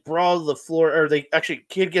 They brawl to the floor, or they actually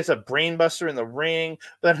Kid gets a brainbuster in the ring.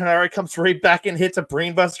 Then Hanari comes right back and hits a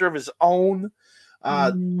brainbuster of his own.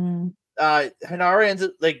 Uh, Mhm. Hanari ends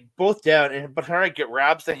up like both down, but Hanari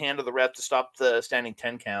grabs the hand of the ref to stop the standing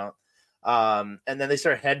 10 count. And then they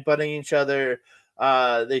start headbutting each other.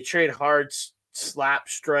 They trade hard slap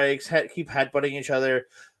strikes, keep headbutting each other.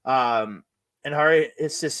 And Hari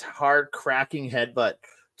it's this hard cracking headbutt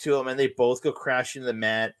to him, and they both go crashing to the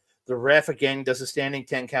mat. The ref again does a standing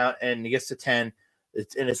 10 count, and he gets to 10.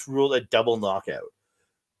 It's ruled a double knockout.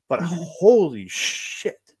 But Mhm. holy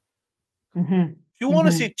shit. Mhm. If you want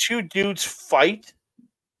to Mhm. see two dudes fight,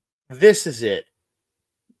 this is it.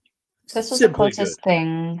 This was the Simply good. closest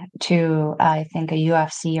thing to, I think, a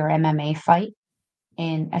UFC or MMA fight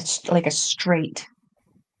in like a straight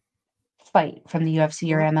fight from the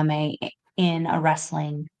UFC or Mhm. MMA in a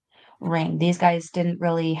wrestling ring. These guys didn't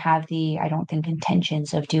really have I don't think,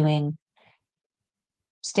 intentions of doing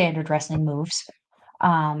standard wrestling moves.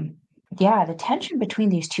 Um, yeah, the tension between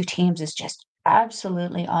these two teams is just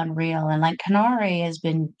absolutely unreal. And like Canare has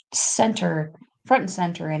been front and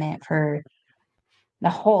center in it for the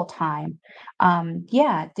whole time.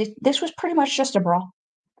 Yeah, this was pretty much just a brawl.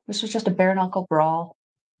 This was just a bare knuckle brawl.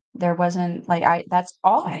 There wasn't like that's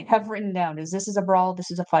all I have written down is this is a brawl,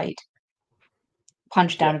 this is a fight,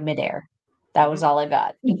 punched Yeah. out of midair. That was all I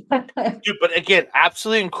got. Dude, but again,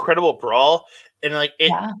 absolutely incredible brawl. And like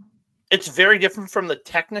Yeah. it's very different from the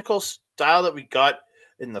technical style that we got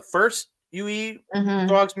in the first UE Mhm.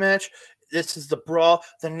 dogs match. This is the brawl.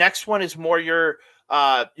 The next one is more your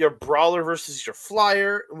brawler versus your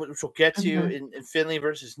flyer, which we'll get to Mhm. in Finley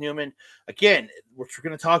versus Newman. Again, which we're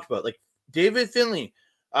going to talk about. Like David Finley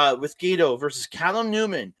with Gato versus Callum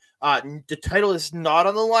Newman. The title is not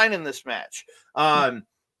on the line in this match.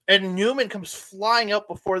 And Newman comes flying up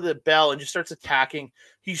before the bell and just starts attacking.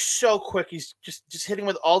 He's so quick. He's just hitting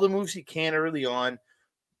with all the moves he can early on.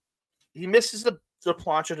 He misses the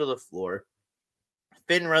plancha to the floor.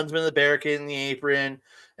 Finn runs him in the barricade in the apron,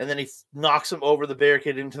 and then he knocks him over the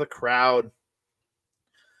barricade into the crowd.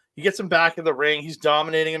 He gets him back in the ring. He's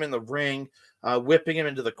dominating him in the ring, whipping him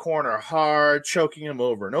into the corner hard, choking him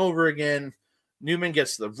over and over again. Newman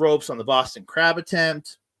gets the ropes on the Boston Crab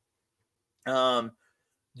attempt.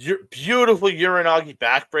 Beautiful Uranagi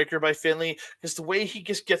backbreaker by Finley, because the way he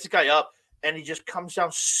just gets the guy up and he just comes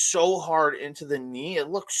down so hard into the knee, it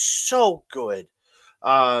looks so good.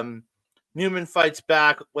 Newman fights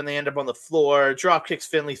back when they end up on the floor, drop kicks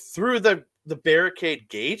Finley through the barricade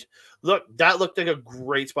gate. Look, that looked like a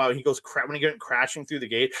great spot. He goes when he went crashing through the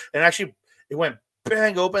gate, and actually it went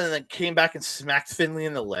bang open and then came back and smacked Finley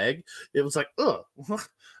in the leg. It was like, ugh.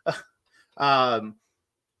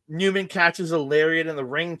 Newman catches a lariat in the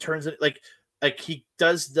ring, turns it like he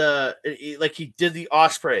does like he did the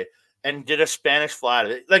Osprey and did a Spanish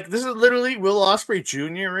fly. Like this is literally Will Osprey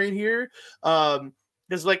Jr. right here.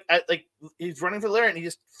 Because like he's running for the lariat and he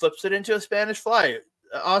just flips it into a Spanish fly,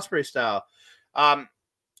 Osprey style.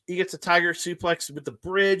 He gets a tiger suplex with the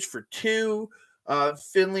bridge for 2.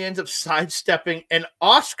 Finley ends up sidestepping an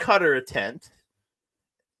Os cutter attempt,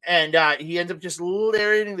 and he ends up just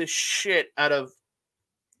lariating the shit out of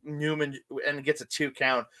Newman and gets a 2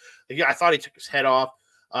 count. Yeah, I thought he took his head off.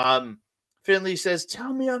 Finley says,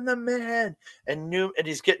 "Tell me I'm the man," and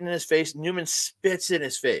he's getting in his face. Newman spits in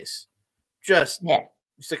his face. Just Yeah.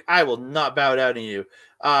 he's like, "I will not bow down to you."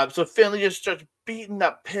 So Finley just starts beating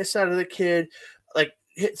the piss out of the kid. Like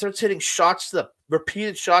starts hitting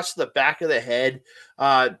repeated shots to the back of the head.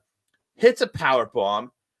 Hits a power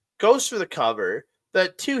bomb, goes for the cover. The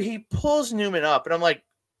 2, he pulls Newman up, and I'm like,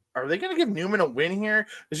 are they going to give Newman a win here?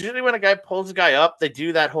 Because usually when a guy pulls a guy up, they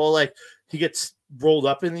do that whole like he gets rolled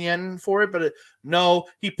up in the end for it. But no,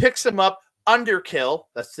 he picks him up, underkill.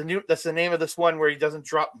 That's the name of this one where he doesn't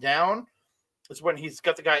drop down. It's when he's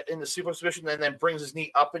got the guy in the super position and then brings his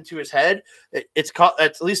knee up into his head. It's called,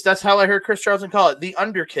 at least that's how I heard Chris Charlton call it, the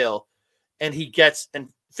underkill. And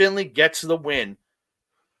Finley gets the win.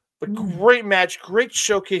 But Mm. great match, great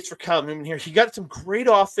showcase for Kyle Newman here. He got some great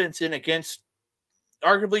offense in against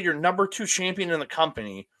arguably your number 2 champion in the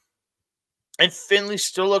company. And Finley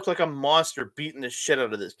still looked like a monster beating the shit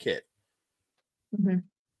out of this kid. Mhm.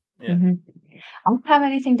 Yeah. Mhm. I don't have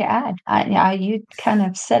anything to add. You kind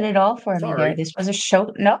of said it all for me there. Sorry. This was a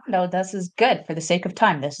show. No, no, this is good for the sake of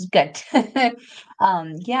time. This is good.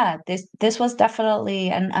 Yeah, this was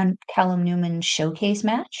definitely an Callum Newman showcase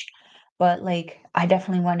match, but like I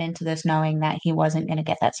definitely went into this knowing that he wasn't going to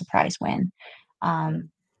get that surprise win.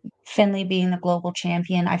 Um, Finley being the global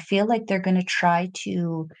champion, I feel like they're going to try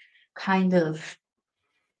to kind of.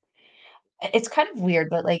 It's kind of weird,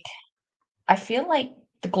 but like I feel like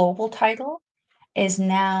the global title is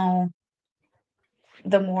now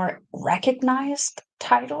the more recognized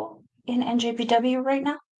title in NJPW right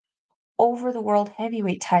now over the world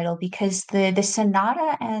heavyweight title because the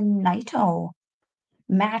Sonata and Naito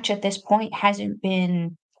match at this point hasn't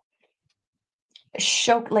been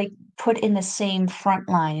like put in the same front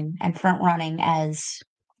line and front running as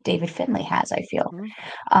David Finlay has, I feel.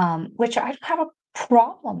 Mhm. Which I have a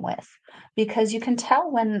problem with because you can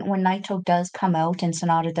tell when Naito does come out and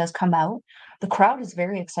Sonata does come out, the crowd is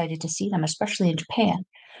very excited to see them, especially in Japan.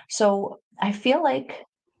 So I feel like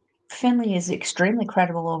Finley is extremely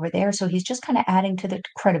credible over there, so he's just kind of adding to the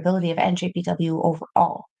credibility of NJPW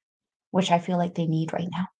overall, which I feel like they need right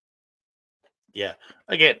now. Yeah.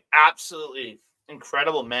 Again, absolutely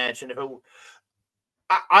incredible match. And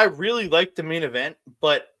I really liked the main event,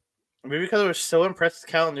 but maybe because I was so impressed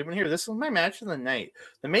with Callum Newman here, this was my match of the night.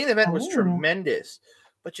 The main event was Oh. tremendous,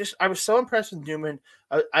 but just I was so impressed with Newman.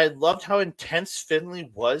 I loved how intense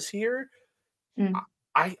Finley was here. Mm.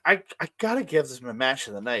 I gotta give this a match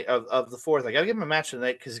of the night of the fourth. I gotta give him a match of the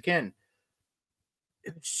night because again,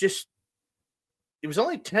 it's just it was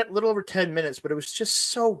only little over 10 minutes, but it was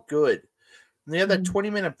just so good. And they had that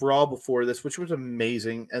 20-minute brawl before this, which was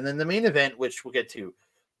amazing. And then the main event, which we'll get to,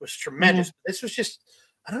 was tremendous. This was just,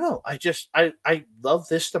 I don't know. I love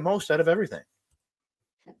this the most out of everything.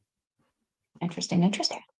 Interesting.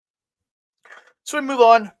 So we move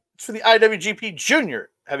on to the IWGP Junior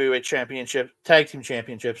Heavyweight Championship, Tag Team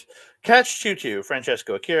Championships. Catch 2-2,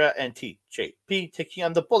 Francesco Akira and TJP taking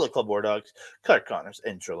on the Bullet Club War Dogs, Clark Connors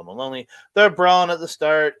and Drilla Maloney. They're brawling at the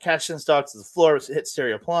start. Cash sends dogs to the floor, hit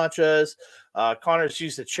stereo planchas. Connors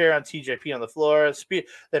used a chair on TJP on the floor,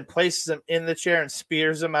 then places him in the chair and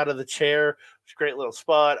spears him out of the chair. It's a great little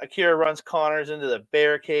spot. Akira runs Connors into the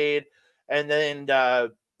barricade, and then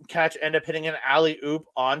Catch ended up hitting an alley-oop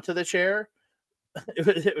onto the chair.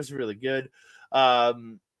 It was really good.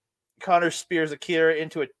 Connor spears Akira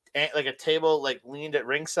into a table, like leaned at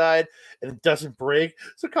ringside, and it doesn't break.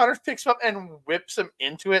 So Connor picks him up and whips him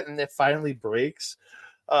into it, and it finally breaks.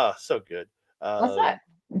 So good. What's that?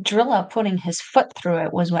 Drilla putting his foot through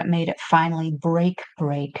it was what made it finally break.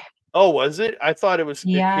 Oh, was it? I thought it was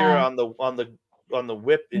Akira Yeah. on the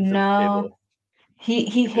whip into the No. table.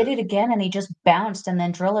 He hit it again and he just bounced, and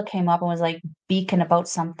then Drilla came up and was like beaking about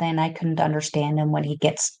something. I couldn't understand him when he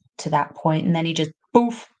gets to that point, and then he just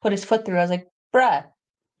poof put his foot through. I was like, bruh.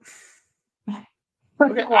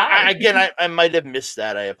 Okay, I might have missed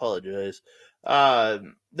that. I apologize.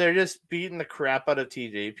 They're just beating the crap out of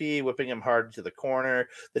TJP, whipping him hard to the corner.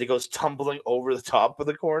 That he goes tumbling over the top of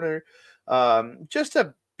the corner. Just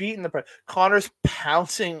a beating the Connor's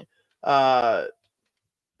pouncing. I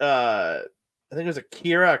think it was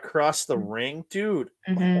Akira across the ring, dude.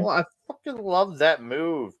 Mm-hmm. Oh, I fucking love that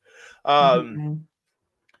move.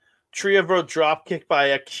 Tree of Woe drop kick by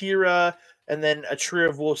Akira, and then a Tree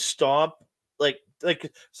of Woe stomp. Like they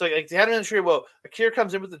had him in the Tree of Woe. Akira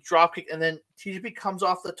comes in with the drop kick, and then TJP comes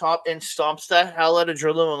off the top and stomps the hell out of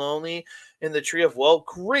Drilla Maloney in the Tree of Woe.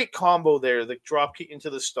 Great combo there. The drop kick into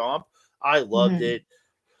the stomp. I loved it.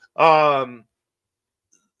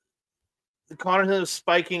 Connor was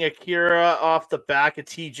spiking Akira off the back of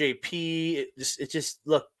TJP. It just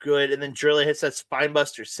looked good. And then Drilla hits that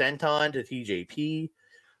spinebuster senton to TJP.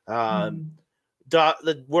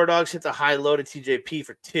 The War Dogs hit the high low to TJP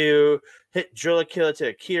for 2. Hit Drilla killer to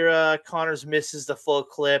Akira. Connors misses the full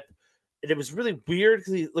clip. And it was really weird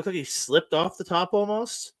because he looked like he slipped off the top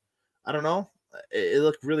almost. I don't know. It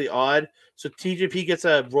looked really odd. So TJP gets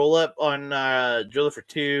a roll up on Drilla for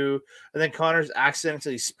 2, and then Connors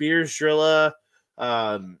accidentally spears Drilla.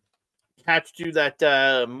 Catch do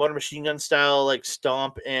that motor machine gun style like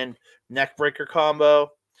stomp and neck breaker combo.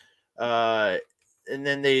 And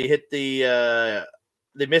then they hit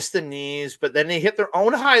they missed the knees, but then they hit their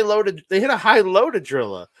own high low they hit a high low to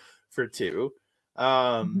Drilla for 2.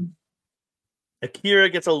 Akira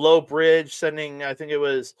gets a low bridge, sending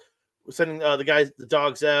the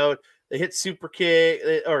dogs out. They hit super kick,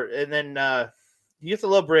 and then he gets a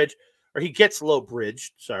low bridge, or he gets low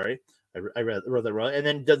bridge. Sorry, I wrote that wrong. And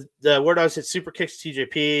then the War Dogs hit super kicks to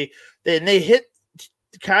TJP. Then they hit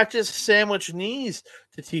Catch's sandwich knees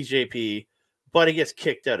to TJP, but he gets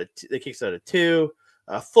kicked out of. They kicks out of 2.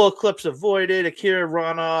 Full clips avoided. Akira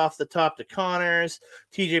run off the top to Connors.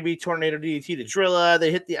 TJP tornado DDT to Drilla.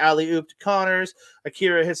 They hit the alley oop to Connors.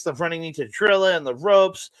 Akira hits the running knee to Drilla and the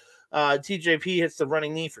ropes. TJP hits the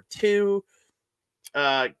running knee for 2.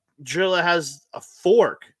 Drilla has a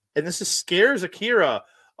fork, and this scares Akira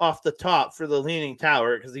off the top for the leaning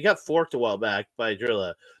tower because he got forked a while back by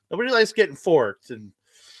Drilla. Nobody likes getting forked, and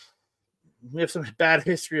we have some bad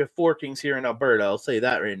history of forkings here in Alberta. I'll say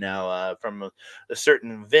that right now, from a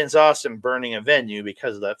certain Vince Austin burning a venue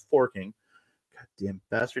because of that forking. Goddamn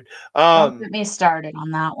bastard. Don't get me started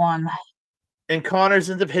on that one. And Connors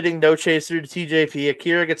ends up hitting no chaser to TJP.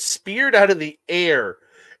 Akira gets speared out of the air,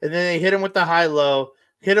 and then they hit him with the high-low,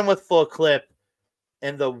 hit him with full clip,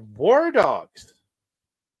 and the War Dogs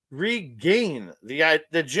regain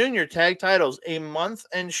the junior tag titles a month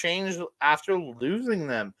and change after losing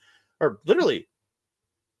them. Or literally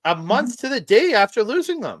a month to the day after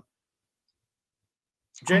losing them.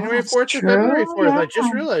 January 4th to February 4th. Yeah. I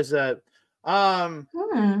just realized that.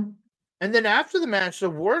 And then after the match, the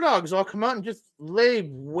War Dogs all come out and just lay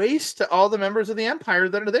waste to all the members of the Empire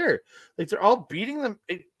that are there. Like, they're all beating them.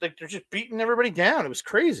 Like, they're just beating everybody down. It was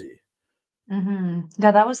crazy. Yeah,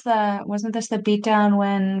 that was wasn't this the beatdown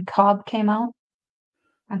when Cobb came out?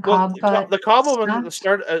 And Cobb the Cobb was at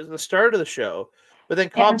the start of the show, but then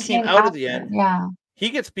Cobb came out at the end. Yeah.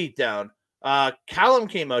 He gets beat down. Callum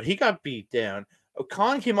came out. He got beat down.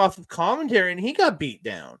 Khan came off of commentary and he got beat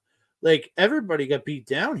down. Like, everybody got beat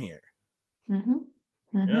down here.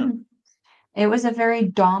 Yeah. It was a very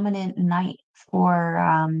dominant night for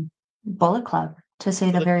Bullet Club, to say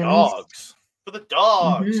For the the very least. dogs. For the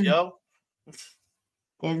dogs, Hmm. yo.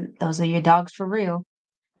 Those are your dogs for real.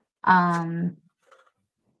 Um,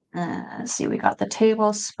 let's see, we got the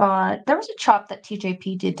table spot. There was a chop that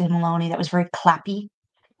TJP did to Maloney that was very clappy,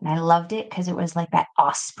 and I loved it because it was like that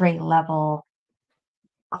Osprey level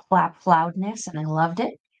clap loudness, and I loved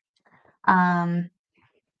it. Um,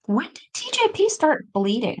 when did TJP start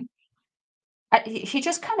bleeding? He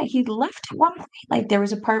just kind of he left at one point. Like there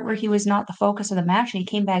was a part where he was not the focus of the match, and he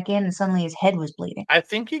came back in, and suddenly his head was bleeding. I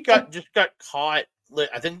think he Like, just got caught. Like,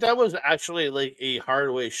 I think that was actually like a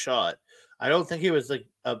hard way shot. I don't think he was like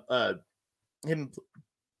him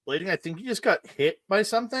bleeding. I think he just got hit by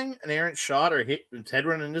something, an errant shot, or hit his head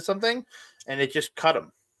run into something, and it just cut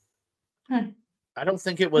him. hmm, I don't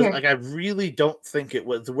think it was weird. like I really don't think it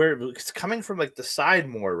was where it's coming from, like the side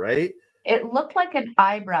more, right? It looked like an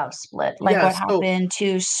eyebrow split, like Yeah. what So happened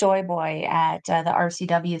to Soy Boy at the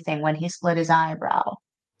RCW thing when he split his eyebrow.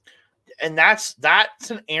 and that's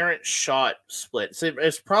an errant shot split. So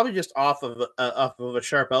it's probably just off of a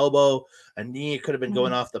sharp elbow. A knee could have been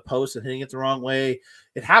going Mhm. off the post and hitting it the wrong way.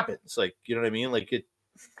 It happens, like you know what I mean. Like it.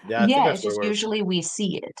 Yeah, I think Yeah, that's it's where just we're. usually we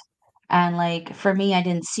see it. And like for me, I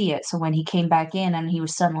didn't see it. So when he came back in and he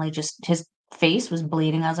was suddenly just his face was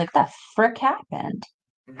bleeding, I was like, "The frick happened?"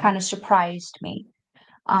 Mhm. Kind of surprised me.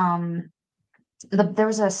 Um, there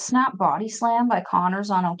was a snap body slam by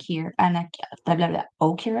Connors on Okira and blah, blah, blah,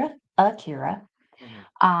 Akira. Mhm.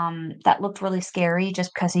 That looked really scary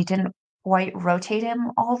just because he didn't quite rotate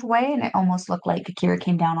him all the way, and it almost looked like Akira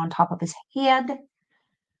came down on top of his head.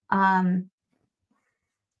 Um,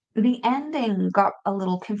 the ending got a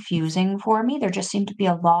little confusing for me. There just seemed to be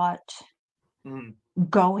a lot Mhm.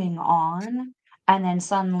 going on, and then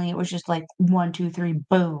suddenly it was just like one, two, three,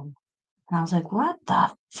 boom. And I was like, what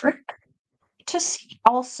the frick? To see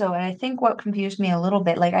also, and I think what confused me a little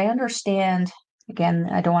bit, like I understand, again,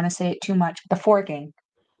 I don't want to say it too much, but the forking.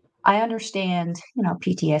 I understand,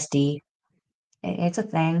 PTSD. It's a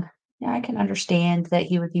thing. Yeah, I can understand that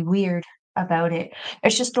he would be weird about it.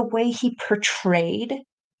 It's just the way he portrayed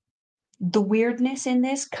the weirdness in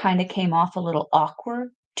this kind of came off a little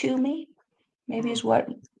awkward to me. Maybe Mhm. is what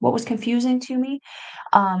was confusing to me.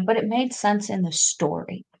 But it made sense in the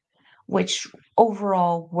story, which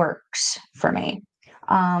overall works for me.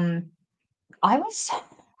 Um, I was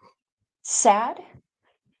sad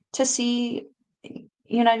to see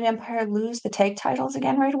United Empire lose the tag titles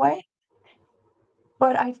again right away,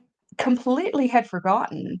 but I completely had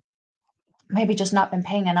forgotten, maybe just not been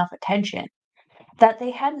paying enough attention, that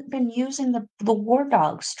they hadn't been using the War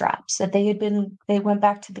Dog straps, that they went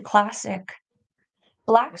back to the classic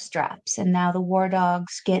black straps, and now the War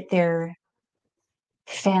Dogs get their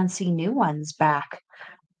fancy new ones back.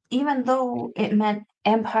 Even though it meant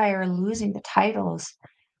Empire losing the titles,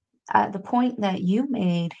 the point that you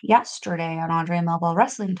made yesterday on Andre Melball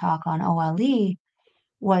Wrestling Talk on OLE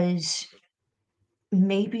was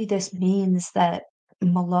maybe this means that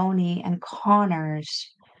Maloney and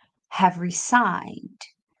Connors have resigned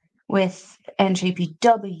with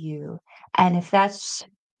NJPW. And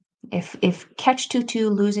if Catch 22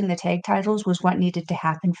 losing the tag titles was what needed to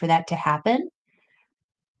happen for that to happen,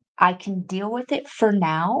 I can deal with it for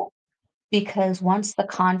now because once the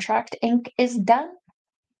contract ink is done,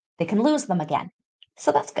 they can lose them again.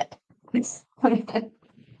 So that's good.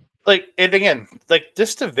 Like and again, like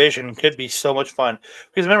this division could be so much fun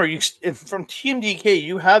because remember, from Team DK,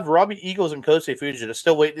 you have Robbie Eagles and Kosei Fujita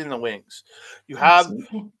still waiting in the wings. You have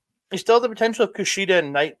Absolutely. you still have the potential of Kushida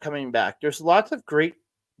and Knight coming back. There's lots of great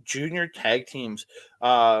junior tag teams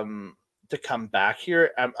to come back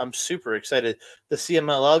here. I'm super excited. The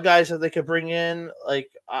CMLL guys that they could bring in, like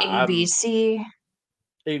ABC.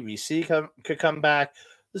 ABC could come back.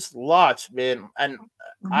 There's lots, man, and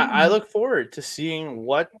I Mhm, look forward to seeing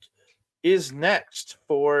what is next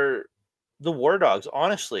for the War Dogs.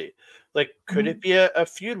 Honestly, like, could it mhm. be a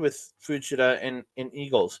feud with Fujita and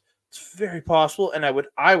Eagles? It's very possible, and I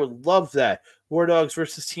would love that. War Dogs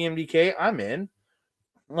versus TMDK. I'm in.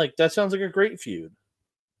 Like that sounds like a great feud.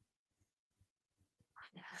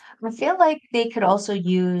 I feel like they could also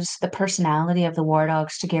use the personality of the War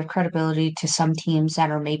Dogs to give credibility to some teams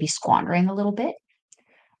that are maybe squandering a little bit.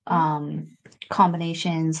 Mm, Um,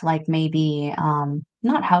 Combinations like maybe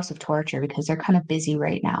not House of Torture because they're kind of busy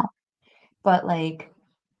right now, but like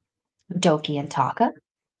Doki and Taka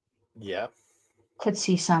yeah. could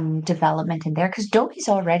see some development in there because Doki's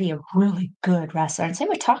already a really good wrestler. And same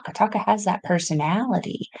with Taka. Taka has that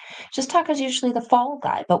personality. Just Taka's usually the fall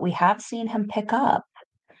guy, but we have seen him pick up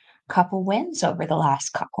couple wins over the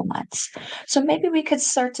last couple months. So maybe we could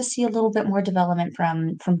start to see a little bit more development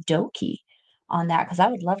from Doki. on that because I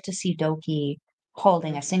would love to see Doki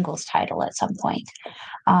holding a singles title at some point.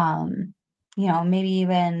 Um, maybe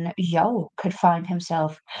even Yo could find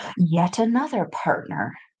himself yet another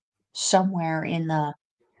partner somewhere in the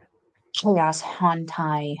Chaos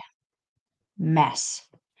Hantai mess.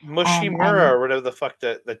 And Mushimura or whatever the fuck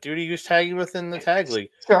that dude he was tagging with in the tag league.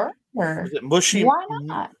 sure, Was it why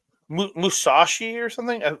not? Musashi or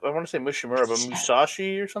something? I want to say Mushimura, but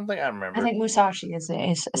Musashi or something? I don't I remember. think Musashi is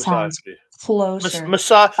sounds Musashi. closer.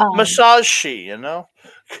 Massage, you know?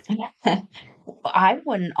 I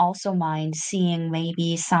wouldn't also mind seeing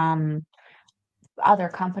maybe some other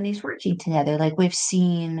companies working together. Like we've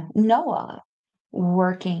seen Noah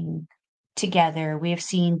working together. We've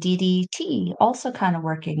seen DDT also kind of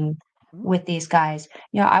working with these guys.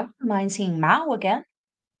 I wouldn't mind seeing Mao again.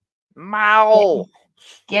 Get, Mao.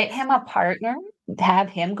 get him a partner. Have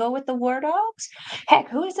him go with the War Dogs. Heck,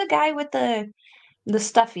 who's the guy with the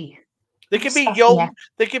stuffy They could be stuffy neck?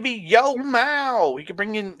 They could be Yo Mao. They could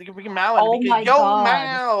bring in Mao and Oh be my Yo God.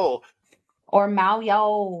 Mao. Or Mao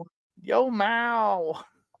Yo. Yo Mao.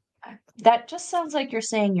 That just sounds like you're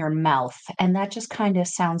saying your mouth, and that just kind of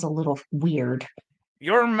sounds a little weird.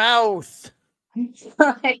 Your mouth.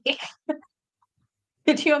 Like,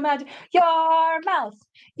 could you imagine? Your mouth,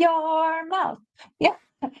 your mouth. Yeah.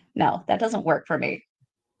 No, that doesn't work for me.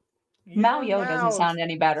 Mao Your Yo doesn't mouth. sound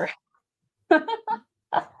any better.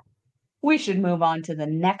 We should move on to the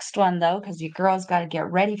next one, though, because you girls got to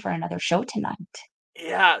get ready for another show tonight.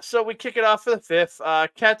 Yeah, so we kick it off for the fifth.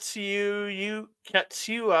 Katsua.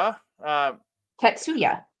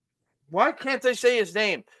 Tetsuya. Why can't I say his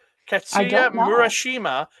name? I Katsuya don't know.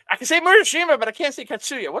 Murashima. I can say Murashima, but I can't say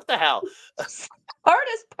Katsuya. What the hell?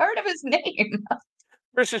 Hardest part of his name.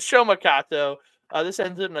 Versus Shomakato. This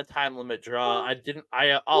ended in a time limit draw.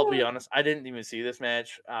 I'll be honest. I didn't even see this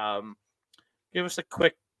match. Give us a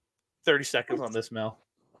quick 30 seconds on this, Mel.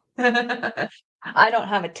 I don't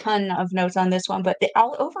have a ton of notes on this one, but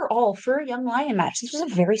overall, for a Young Lion match, this was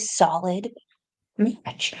a very solid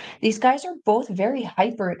match. These guys are both very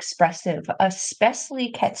hyper expressive,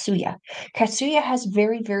 especially Katsuya. Katsuya has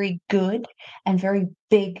very, very good and very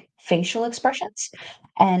big facial expressions,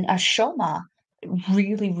 and Ashoma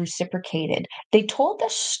really reciprocated. They told the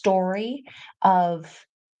story of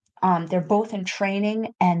they're both in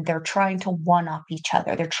training and they're trying to one up each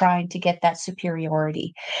other. They're trying to get that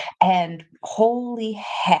superiority. And holy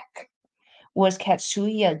heck, was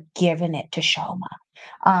Katsuya giving it to Shoma.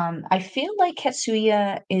 I feel like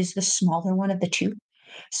Katsuya is the smaller one of the two.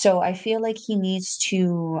 So I feel like he needs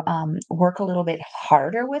to work a little bit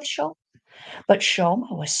harder with Shoma. But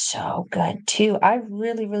Shoma was so good too. I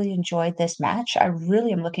really, really enjoyed this match. I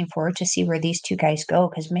really am looking forward to see where these two guys go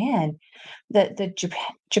because man, the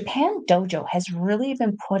Japan dojo has really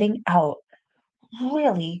been putting out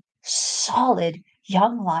really solid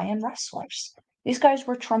young lion wrestlers. These guys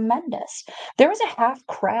were tremendous. There was a half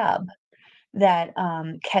crab that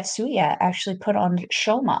Katsuya actually put on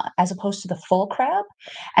Shoma as opposed to the full crab,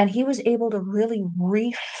 and he was able to really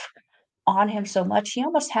reef on him so much he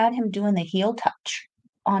almost had him doing the heel touch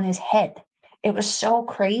on his head. It was so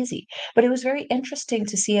crazy, but it was very interesting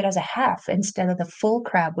to see it as a half instead of the full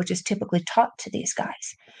crab, which is typically taught to these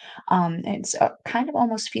guys. It's kind of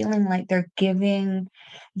almost feeling like they're giving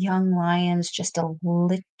young lions just a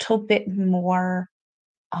little bit more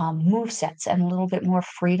move sets and a little bit more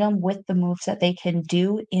freedom with the moves that they can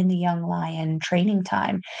do in the young lion training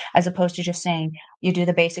time, as opposed to just saying, you do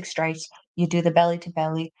the basic strikes, you do the belly to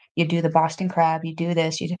belly, you do the Boston crab, you do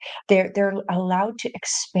this, they're allowed to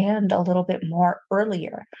expand a little bit more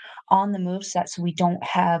earlier on the move set so we don't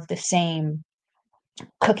have the same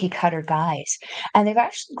cookie cutter guys. And they've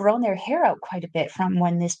actually grown their hair out quite a bit from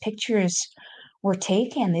when these pictures were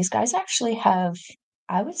taken. These guys actually have,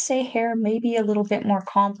 I would say, hair maybe a little bit more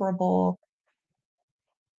comparable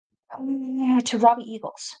to Robbie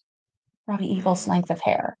Eagles. Robbie Eagles' length of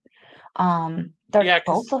hair. They're Yeah,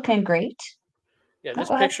 both because looking great. Oh, this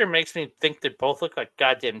go ahead. picture makes me think they both look like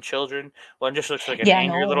goddamn children. One just looks like an Yeah,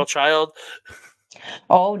 angry no. little child.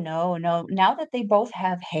 Oh, no, no. Now that they both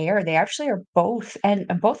have hair, they actually are both, and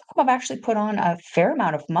both of them have actually put on a fair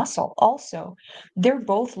amount of muscle also. They're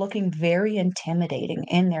both looking very intimidating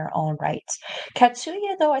in their own rights.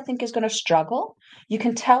 Katsuya, though, I think is going to struggle. You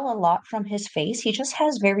can tell a lot from his face. He just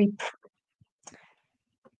has very,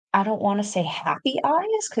 I don't want to say happy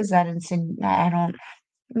eyes because that is, I don't,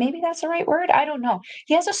 maybe that's the right word. I don't know.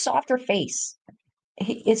 He has a softer face.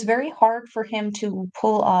 It's very hard for him to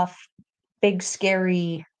pull off big,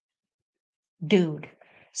 scary dude.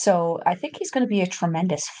 So I think he's going to be a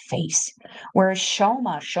tremendous face. Whereas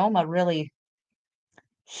Shoma really,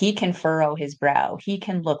 he can furrow his brow. He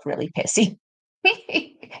can look really pissy. Well,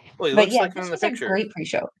 he But looks yeah, like him in this the was a picture. great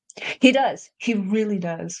pre-show. He does. He really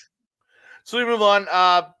does. So we move on.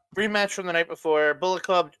 Rematch from the night before. Bullet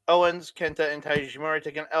Club, Owens, Kenta, and Taiji Ishimori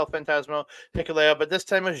taking El Fantasmo, Hikuleo, but this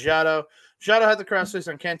time it was Jado. Jado had the crossface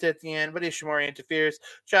on Kenta at the end, but Ishimori interferes.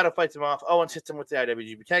 Jado fights him off. Owens hits him with the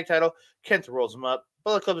IWGP tag title. Kenta rolls him up.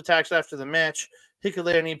 Bullet Club attacks after the match.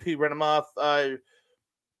 Hikuleo and EP run him off.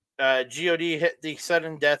 God hit the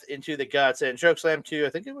sudden death into the guts and chokeslam to, I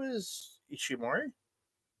think it was Ishimori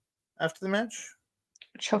after the match.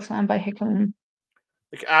 Chokeslam by Hickman.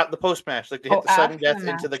 Like at the post match, like they hit Oh, the sudden after the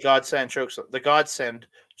death into the match. godsend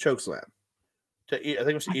chokeslam. I think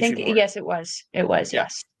it was I think Ishimori. yes, it was. It was, Yeah,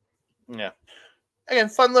 yes. yeah. Again,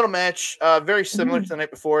 fun little match. Very similar to Mhm. the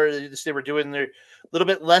night before. They were doing their little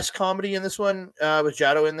bit less comedy in this one with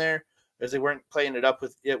Jado in there, as they weren't playing it up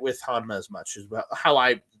with Hanma as much as how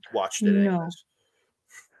I watched it, No. anyways.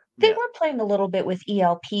 They Yeah. were playing a little bit with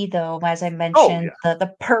ELP though, as I Oh mentioned, yeah.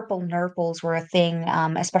 the purple nurples were a thing,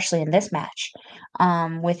 especially in this match,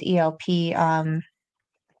 with ELP.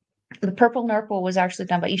 The purple nurple was actually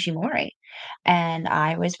done by Ishimori, and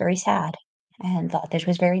I was very sad and thought this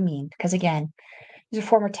was very mean because again, these are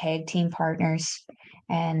former tag team partners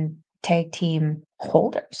and tag team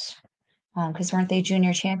holders. Because weren't they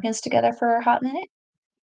junior champions together for a hot minute?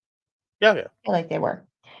 Yeah, yeah. I feel like they were.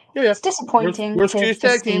 Yeah, yeah. It's disappointing Worst to Choose to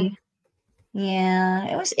tag team. see.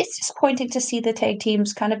 Yeah, it's disappointing to see the tag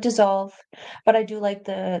teams kind of dissolve, but I do like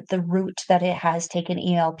the route that it has taken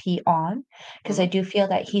ELP on because I Mm-hmm. do feel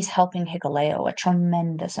that he's helping Hikuleo a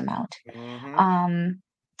tremendous amount. Mm-hmm. Um,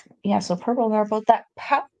 yeah, so Purple Marble, that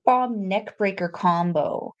pop bomb neck breaker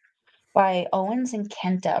combo by Owens and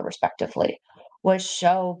Kenta, respectively, was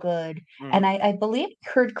so good. Mm-hmm. And I believe I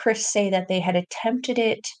heard Chris say that they had attempted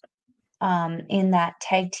it in that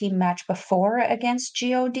tag team match before against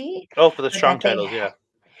God, Oh, for the but that strong they titles, yeah.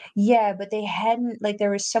 yeah, but they hadn't like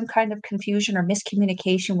there was some kind of confusion or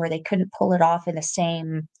miscommunication where they couldn't pull it off in the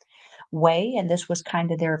same way, and this was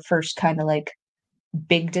kind of their first kind of like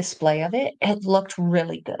big display of it. It looked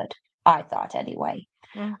really good, I thought anyway.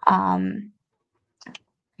 Mm-hmm. Um,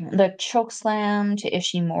 the choke slam to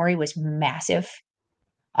Ishimori was massive.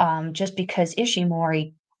 Just because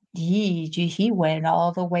Ishimori, he went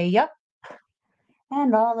all the way up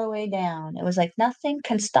and all the way down. It was like nothing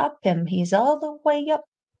can stop him. He's all the way up.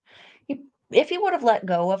 He, if he would have let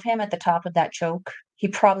go of him at the top of that choke, he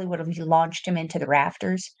probably would have launched him into the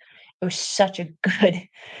rafters. It was such a good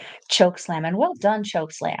choke slam, and well done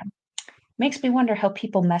choke slam. Makes me wonder how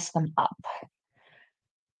people mess them up.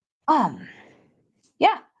 Um,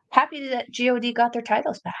 yeah, happy that God got their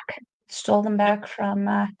titles back. Stole them Yeah. back from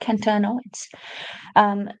Kenta and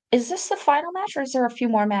Owens. Is this the final match, or is there a few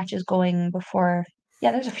more matches going before?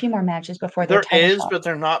 Yeah, there's a few more matches before their There title is, shot. but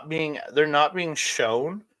they're not being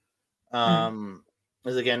shown. Mm, Um,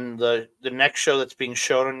 is again the next show that's being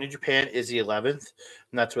shown on New Japan is the 11th,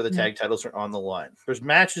 and that's where the mm, tag titles are on the line. There's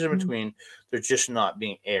matches in mm. between; they're just not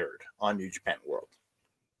being aired on New Japan World.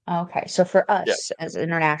 Okay, so for Yeah. us as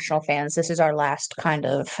international fans, this is our last kind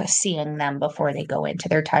of seeing them before they go into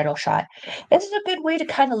their title shot. This is a good way to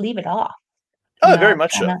kind of leave it off, Oh, very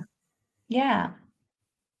much kind so. of, yeah.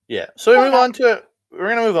 Yeah. So we Well, move on to we're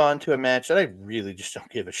gonna move on to a match that I really just don't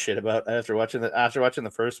give a shit about after watching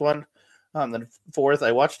the first one. The fourth,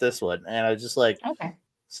 I watched this one, and I was just like, okay.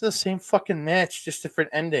 it's the same fucking match, just different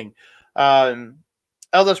ending. Um,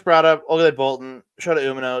 El Desperado, Ole Bolton, Shota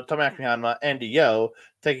Umino, Tomoaki Hanma, and Yo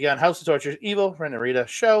taking on House of Torture's Evil, Ren Narita,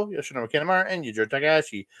 Sho, Yoshinori Kanemaru, and Yujiro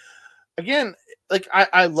Takahashi. Again, like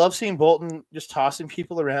I love seeing Bolton just tossing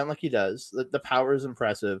people around like he does. The power is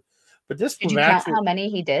impressive. But this Did you match count was, how many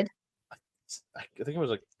he did? I think it was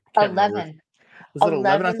like, I can't remember. 11. Was it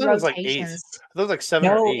 11? I 11 thought it was like 8. rotations. I thought it was like 7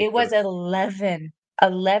 or No, 8. it was 11.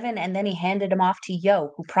 11, and then he handed him off to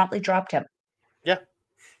Yo, who promptly dropped him. Yeah.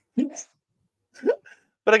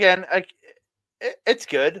 But again, it's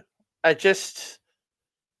good. I just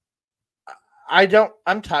I don't.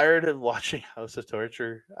 I'm tired of watching House of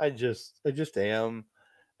Torture. I just am.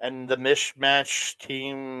 And the mishmash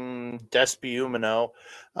team Despy Umino,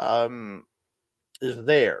 um, is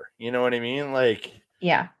there. You know what I mean? Like,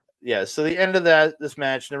 Yeah. yeah. So the end of this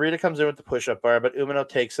match, Narita comes in with the push-up bar, but Umino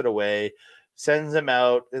takes it away, sends him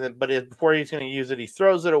out, and then before he's going to use it, he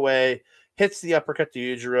throws it away, hits the uppercut to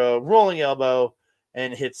Yujiro, rolling elbow,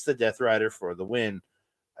 and hits the Death Rider for the win.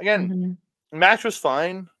 Again, Mhm. match was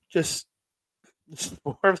fine. Just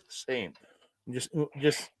more of the same.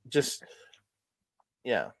 Just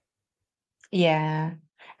yeah. Yeah.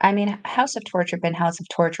 I mean, House of Torture been House of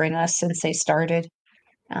Torturing us since they started.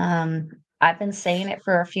 I've been saying it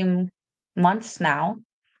for a few months now.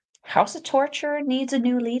 House of Torture needs a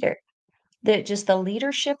new leader. that just the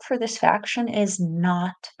leadership for this faction is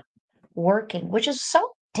not working, which is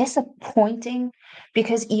so disappointing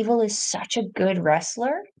because Evil is such a good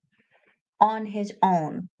wrestler on his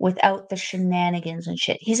own without the shenanigans and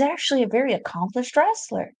shit. He's actually a very accomplished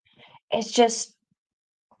wrestler. It's just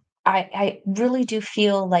I really do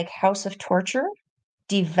feel like House of Torture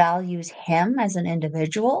devalues him as an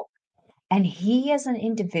individual, and he as an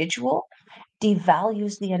individual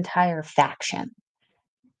devalues the entire faction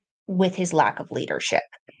with his lack of leadership.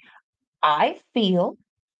 I feel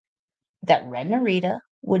that Ren Narita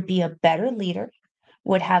would be a better leader,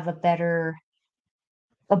 would have a better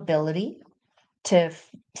ability to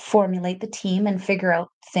formulate the team and figure out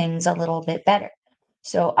things a little bit better.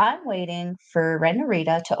 So I'm waiting for Ren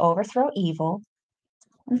Narita to overthrow Evil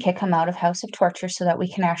and kick him out of House of Torture so that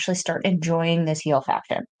we can actually start enjoying this heel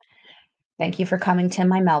faction. Thank you for coming to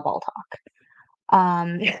my Melball talk.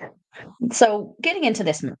 So getting into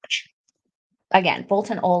this match again,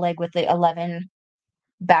 Bolton Oleg with the 11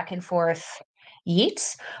 back and forth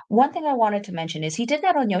yeets. One thing I wanted to mention is he did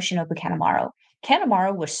that on Yoshinobu Kanemaru.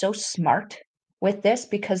 Kanemaru was so smart with this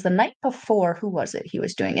because the night before, who was it? He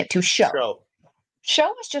was doing it to Show. Show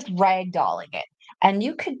was just ragdolling it. And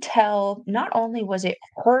you could tell not only was it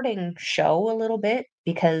hurting Show a little bit,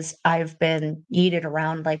 because I've been yeeted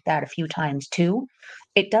around like that a few times too.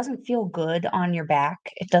 It doesn't feel good on your back.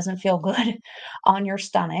 It doesn't feel good on your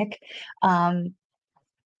stomach.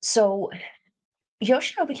 So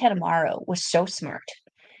Yoshinobu Kanemaru was so smart.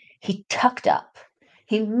 He tucked up.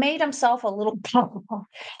 He made himself a little bubble,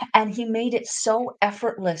 and he made it so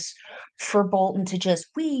effortless for Bolton to just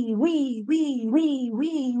wee.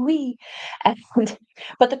 And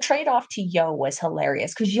but the trade-off to Yo was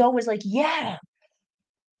hilarious because Yo was like, "Yeah,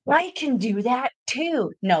 I can do that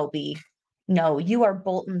too." No, B, no, you are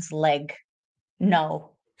Bolton's leg.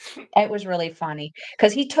 No, it was really funny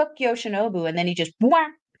because he took Yoshinobu and then he just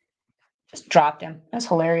whack, just dropped him. That's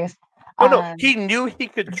hilarious. Oh no, he knew he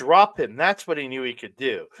could drop him. That's what he knew he could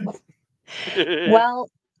do. Well,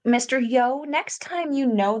 Mr. Yo, next time you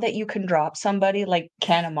know that you can drop somebody like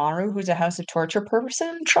Kanemaru, who's a House of Torture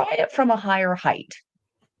person, try it from a higher height.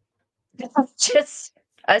 Just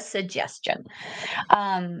a suggestion.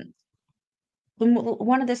 One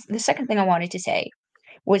of the second thing I wanted to say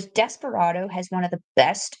was Desperado has one of the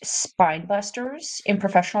best spine busters in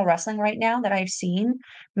professional wrestling right now that I've seen,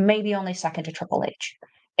 maybe only second to Triple H.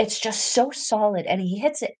 It's just so solid, and he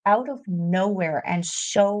hits it out of nowhere and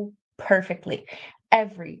so perfectly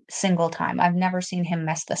every single time. I've never seen him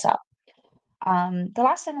mess this up. The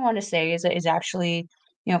last thing I want to say is actually,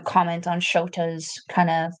 comment on Shota's kind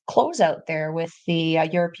of closeout there with the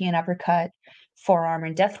European uppercut, forearm,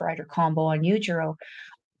 and Death Rider combo on Yujiro.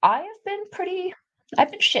 I've been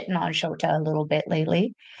shitting on Shota a little bit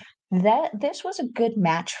lately. This was a good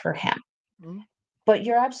match for him. Mhm. But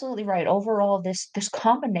you're absolutely right. Overall, this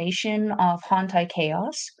combination of Hantai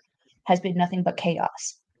Chaos has been nothing but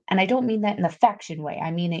chaos. And I don't mean that in the faction way.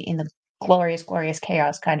 I mean it in the glorious, glorious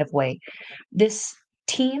chaos kind of way. This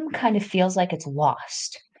team kind of feels like it's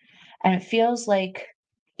lost. And it feels like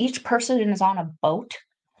each person is on a boat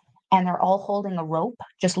and they're all holding a rope,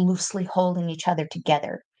 just loosely holding each other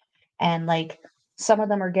together. And like some of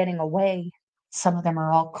them are getting away, some of them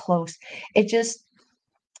are all close. It just,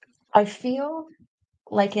 I feel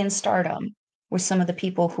like in Stardom, with some of the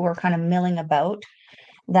people who are kind of milling about,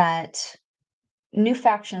 that new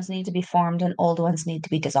factions need to be formed and old ones need to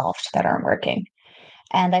be dissolved that aren't working.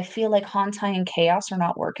 And I feel like Hantai and Chaos are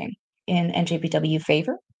not working in NJPW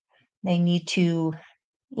favor. They need to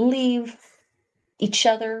leave each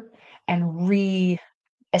other and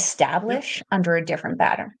re-establish under a different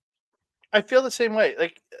pattern. I feel the same way.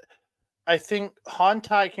 Like, I think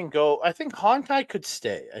Hantai can go. I think Hantai could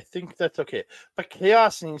stay. I think that's okay. But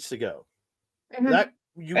Chaos needs to go. Mm-hmm. That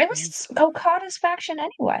It was Okada's faction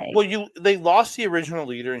anyway. Well, they lost the original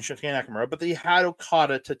leader in Shinsuke Nakamura, but they had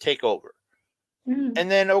Okada to take over. Mm-hmm.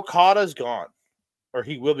 And then Okada's gone, or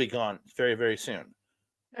he will be gone very, very soon.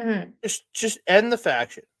 Mm-hmm. Just end the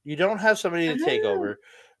faction. You don't have somebody to take over.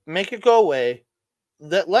 Make it go away.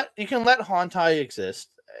 You can let Hantai exist.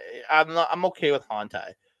 I'm okay with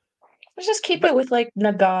Hantai. Let's just keep it with like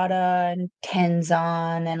Nagata and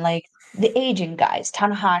Tenzan and like the aging guys,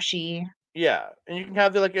 Tanahashi. Yeah, and you can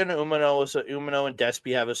have an Umino, so Umino and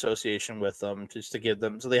Despy have association with them just to give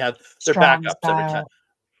them, so they have their Strong backups style. every time.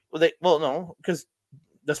 No, because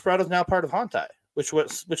Desperado's now part of Hantai, which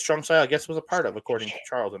Strong Style I guess was a part of, according to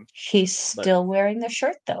Charlton. He's still wearing the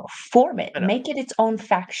shirt though. Form it, make it its own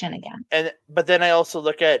faction again. But then I also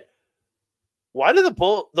look at Why do the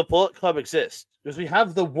Bullet Club exist? Because we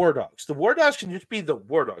have the War Dogs. The War Dogs can just be the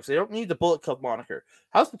War Dogs. They don't need the Bullet Club moniker.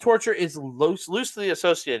 House of Torture is loosely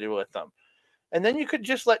associated with them. And then you could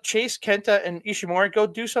just let Chase, Kenta, and Ishimori go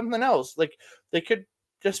do something else. Like they could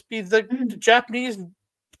just be the Japanese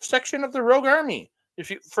section of the Rogue Army, if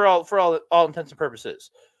you for all intents and purposes.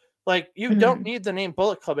 Like you don't need the name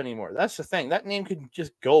Bullet Club anymore. That's the thing. That name could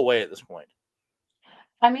just go away at this point.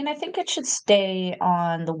 I mean, I think it should stay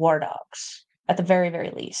on the War Dogs at the very,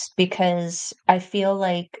 very least, because I feel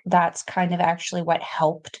like that's kind of actually what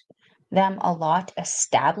helped them a lot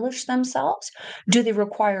establish themselves. Do they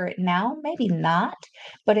require it now? Maybe not.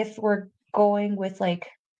 But if we're going with like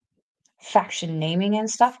faction naming and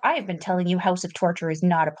stuff, I have been telling you House of Torture is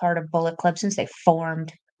not a part of Bullet Club since they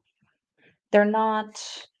formed. They're not,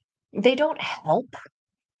 they don't help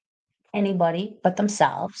anybody but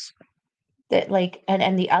themselves. That like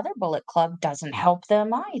and the other Bullet Club doesn't help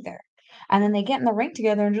them either. And then they get in the ring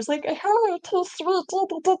together and just like, "Oh, too sweet, da,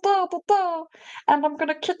 da, da, da, da, da, and I'm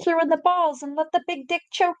gonna kick you in the balls and let the big dick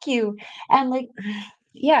choke you." And like,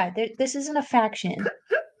 yeah, this isn't a faction.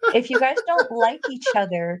 If you guys don't like each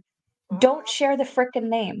other, don't share the frickin'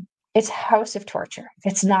 name. It's House of Torture.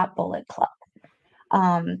 It's not Bullet Club.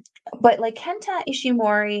 Um, but like Kenta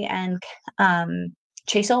Ishimori and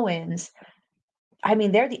Chase Owens, I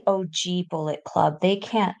mean, they're the OG Bullet Club. They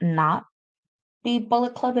can't not be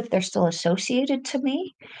Bullet Club if they're still associated to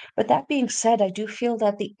me. But that being said, I do feel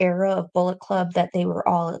that the era of Bullet Club that they were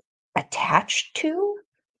all attached to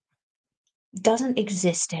doesn't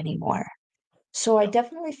exist anymore. So I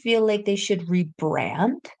definitely feel like they should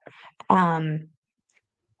rebrand. Um,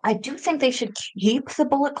 I do think they should keep the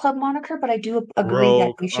Bullet Club moniker, but I do agree that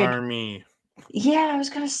Rogue they should. Army. Yeah, I was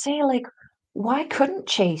gonna say, like, why couldn't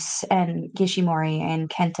Chase and Gishimori and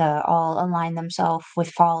Kenta all align themselves with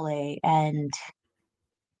Fale and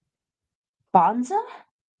Bonza?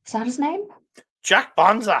 Is that his name? Jack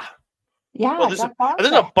Bonza. Well, Yeah, Jack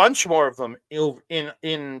there's a Bonza. bunch more of them in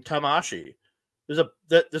Tamashi. It's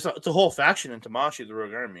a whole faction in Tamashi, the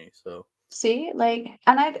Rogue Army. So See, like,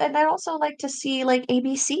 and I'd also like to see like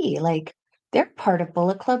ABC, like they're part of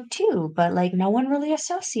Bullet Club too, but like no one really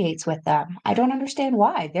associates with them. I don't understand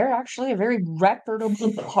why. They're actually a very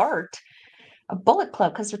reputable part of Bullet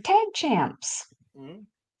Club because they're tag champs. mm-hmm.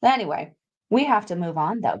 Anyway, we have to move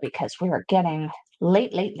on though because we are getting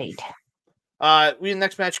late, late, late. We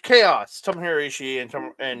next match Chaos, Tomohiro Ishii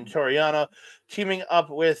and Toriano teaming up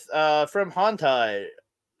with from Hontai,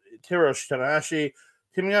 Hiroshi Tanahashi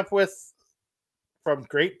teaming up with from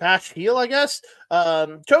Great Bash Heel, I guess.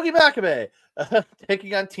 Togi Makabe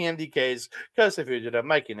taking on TMDK's Kosei Fujita,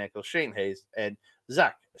 Mikey Nichols, Shane Hayes, and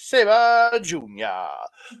Zack Sabre Jr.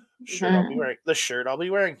 The shirt I'll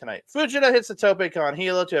be wearing tonight. Fujita hits the tope con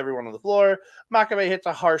hilo to everyone on the floor. Makabe hits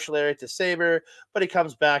a harsh lariat to Sabre, but he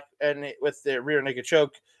comes back and with the rear naked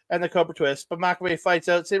choke and the cobra twist. But Makabe fights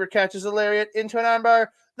out. Sabre catches the lariat into an armbar,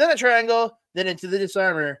 then a triangle, then into the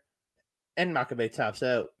disarmer, and Makabe taps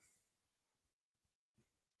out.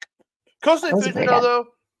 Kosei Fujita, though,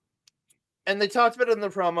 and they talked about it in the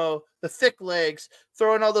promo, the thick legs,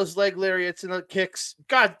 throwing all those leg lariats and the kicks.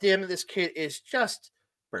 God damn it, this kid is just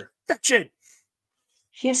perfection.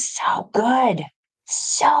 He's so good.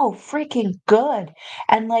 So freaking good.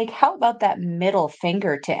 And like, how about that middle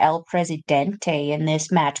finger to El Presidente in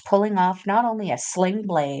this match, pulling off not only a sling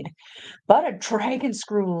blade, but a dragon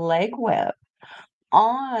screw leg whip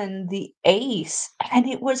on the ace. And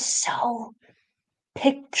it was so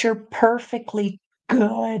picture perfectly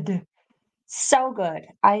good. So good.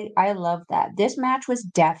 I love that. This match was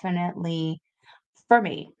definitely, for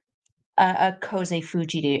me, a Kosei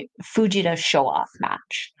Fujita show off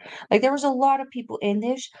match. Like there was a lot of people in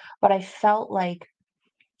this, but I felt like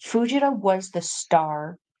Fujita was the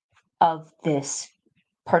star of this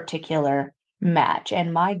particular match.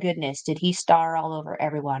 And my goodness, did he star all over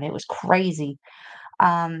everyone? It was crazy.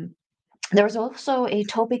 Um, there was also a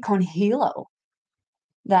Tope con Hilo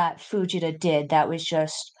that Fujita did that was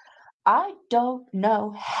just, I don't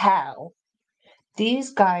know how.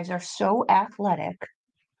 These guys are so athletic.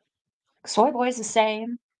 Soy Boy's the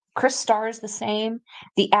same. Chris Starr is the same.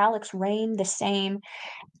 The Alex Rain the same.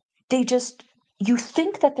 They just you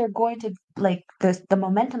think that they're going to like the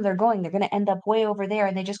momentum they're going, they're going to end up way over there,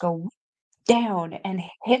 and they just go down and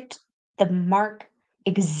hit the mark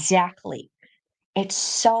exactly. It's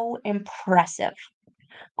so impressive.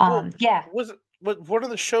 Well, Yeah, was it one of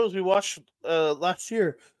the shows we watched last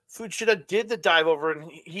year? Fujita did the dive over,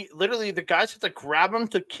 and he literally the guys had to grab him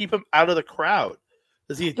to keep him out of the crowd.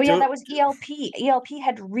 Does he but yeah, do? that was ELP. ELP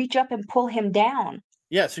had to reach up and pull him down.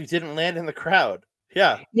 Yeah, so he didn't land in the crowd.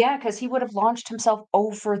 Yeah. Yeah, because he would have launched himself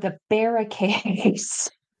over the barricades.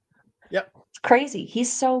 Yep. It's crazy.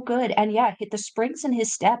 He's so good. And yeah, the springs in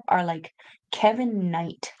his step are like Kevin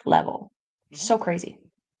Knight level. Hmm. So crazy.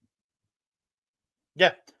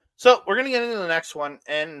 Yeah. So we're gonna get into the next one,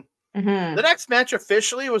 and the Hmm. next match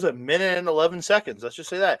officially was a minute and 11 seconds. Let's just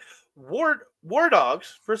say that War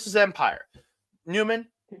Dogs versus Empire. Newman,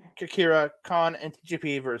 Kakira, Cont, and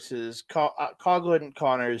TJP versus Coughlin,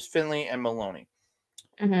 Connors, Finley, and Maloney.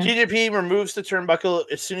 Hmm. TJP removes the turnbuckle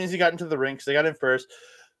as soon as he got into the ring because they got in first.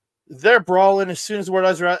 They're brawling as soon as the War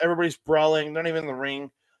Dogs are out. Everybody's brawling. They're not even in the ring.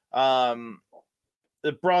 Um,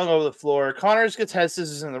 they're brawling over the floor. Connors gets head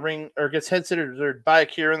scissors in the ring, or gets head scissored by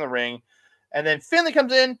Akira in the ring, and then Finley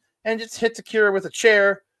comes in and just hits Akira with a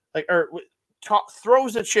chair,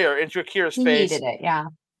 throws a chair into Akira's He face. needed it. Yeah.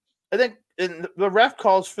 And the ref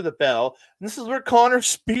calls for the bell. And this is where Connor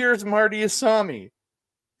spears Marty Asami.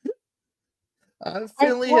 Like,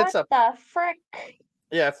 Finley hits what a the frick?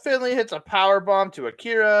 Finley hits a power bomb to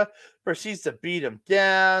Akira, proceeds to beat him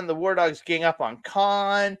down. The War Dogs gang up on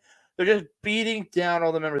Khan. They're just beating down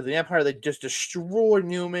all the members of the Empire. They just destroy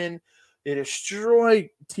Newman. They destroy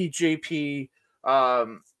TJP.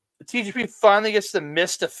 TJP finally gets the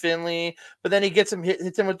miss to Finley, but then he hits him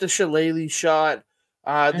with the shillelagh shot.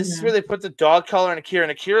 This is where Hmm. they put the dog collar on Akira,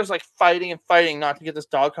 and Akira's like fighting not to get this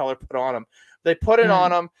dog collar put on him. They put it on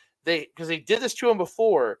Mm. him. Because they did this to him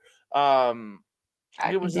before. I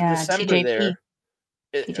think it was in Yeah. December there.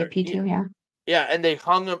 TJP too. Yeah. Yeah, and they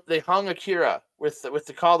hung him. They hung Akira with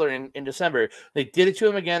the collar in December. They did it to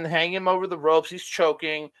him again, hang him over the ropes. He's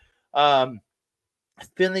choking. Um,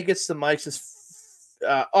 Finley gets the mic. Says,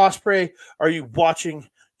 "Osprey, are you watching?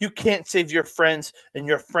 You can't save your friends, and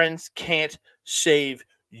your friends can't save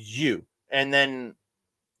you." And then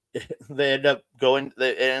they end up going.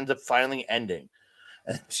 It ends up finally ending.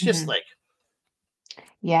 And it's just Hmm. like,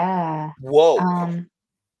 Yeah. whoa. Um.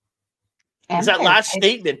 It's that Empire last pissed.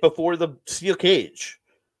 statement before the steel cage.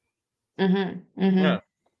 Hmm. Hmm. Yeah.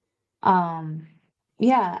 Um.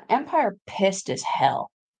 Yeah. Empire pissed as hell.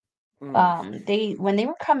 Mm. They when they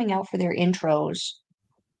were coming out for their intros,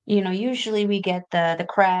 usually we get the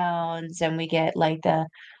crowns and we get like the,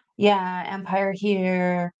 yeah, Empire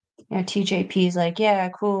here. TJP's like, yeah,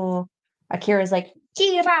 cool. Akira's like,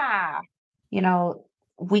 Kira. You know,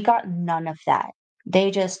 we got none of that. They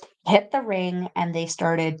just hit the ring and they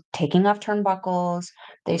started taking off turnbuckles.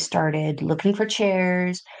 They started looking for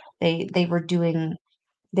chairs. They were doing.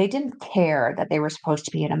 They didn't care that they were supposed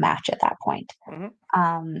to be in a match at that point. Hmm.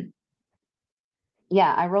 Um,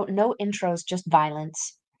 yeah, I wrote no intros, just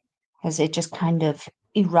violence, because it just kind of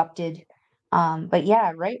erupted. But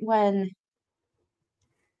yeah, right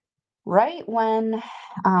when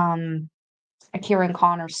um Akira and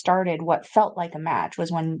Connor started what felt like a match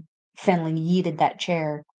was when Finley yeeted that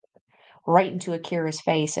chair right into Akira's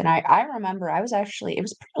face. And I remember it was pretty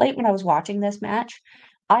late when I was watching this match.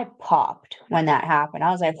 I popped when that happened.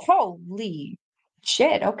 I was like, holy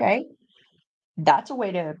shit, okay. That's a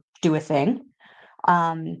way to do a thing.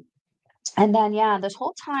 Um And then, yeah, this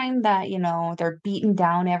whole time that, they're beating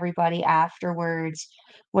down everybody afterwards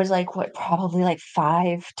was like, what, probably like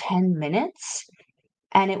 5, 10 minutes.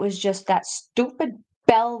 And it was just that stupid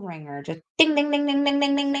bell ringer, just ding, ding, ding, ding, ding,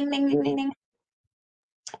 ding, ding, ding, ding, ding, ding, ding.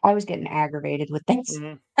 I was getting aggravated with this.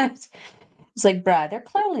 Hmm. It's like, bruh, they're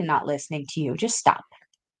clearly not listening to you. Just stop.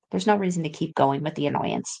 There's no reason to keep going with the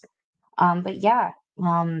annoyance. But yeah,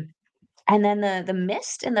 um, and then the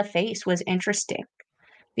mist in the face was interesting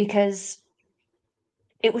because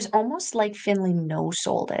it was almost like Finley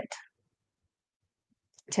no-sold it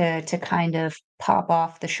to kind of pop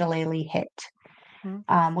off the shillelagh hit,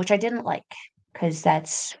 which I didn't like because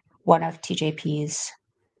that's one of TJP's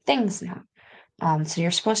things now. So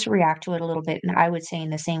you're supposed to react to it a little bit, and I would say in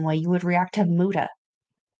the same way you would react to Muta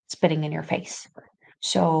spitting in your face.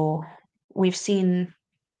 So we've seen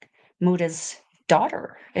Muta's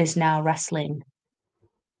daughter is now wrestling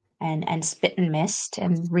and spit and mist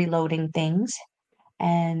and reloading things.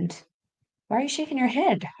 And why are you shaking your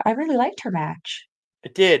head? I really liked her match.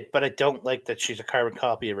 It did, but I don't like that she's a carbon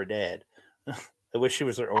copy of her dad. I wish she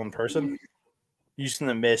was her own person. Using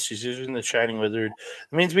the mist, she's using the shining wizard.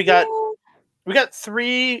 It means Yeah. we got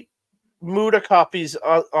three Muda copies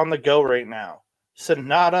on the go right now.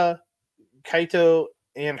 Sonata, Kaito,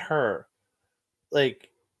 and her. Like,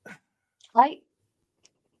 I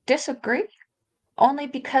disagree, only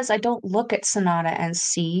because I don't look at Sonata and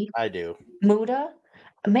see I do. Muda.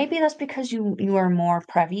 Maybe that's because you are more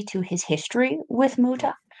privy to his history with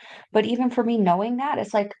Muda. But even for me knowing that,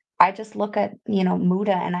 it's like I just look at,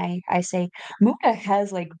 Muda and I say, Muda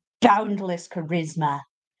has like boundless charisma.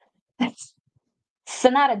 That's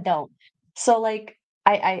Sonata don't. So like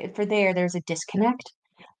I for there's a disconnect.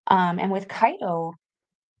 And with Kaido's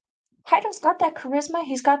got that charisma,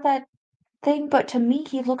 he's got that thing, but to me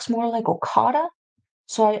he looks more like Okada.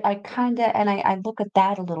 So I kinda and I look at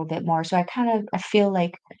that a little bit more. So I feel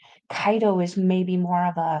like Kaido is maybe more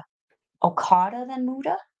of a Okada than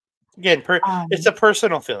Muda. Again, it's a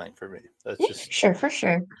personal feeling for me. That's Yeah, just sure, for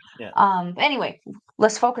sure. yeah. But anyway,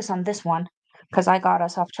 let's focus on this one because I got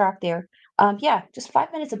us off track there. Yeah, just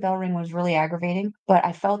 5 minutes of bell ring was really aggravating, but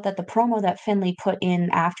I felt that the promo that Finley put in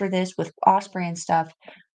after this with Osprey and stuff,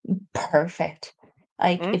 perfect.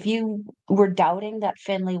 Like, Mhm. if you were doubting that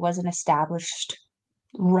Finley was an established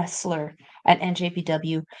wrestler at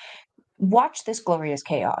NJPW, watch this glorious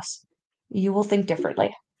chaos. You will think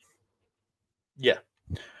differently. Yeah.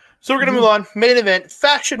 So we're gonna move Mhm. on. Main event,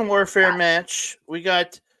 faction warfare match. We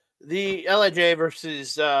got the LIJ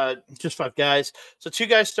versus just 5 guys. So 2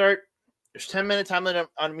 guys start. There's 10-minute time limit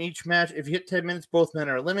on each match. If you hit 10 minutes, both men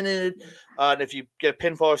are eliminated. And if you get a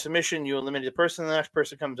pinfall or submission, you eliminate the person. The next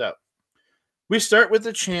person comes out. We start with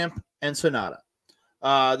the champ and Sonata.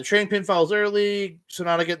 The train pinfalls early.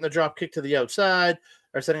 Sonata getting the drop kick to the outside,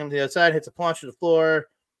 or sending him to the outside, hits a planche to the floor.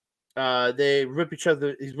 They rip each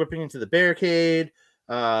other. He's ripping into the barricade.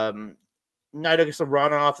 Naito gets a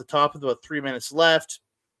run off the top with about 3 minutes left.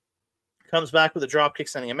 Comes back with a drop kick,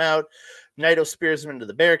 sending him out. Naito spears him into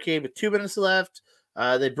the barricade with 2 minutes left.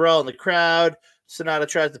 They brawl in the crowd. Sonata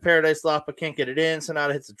tries the Paradise Lock but can't get it in.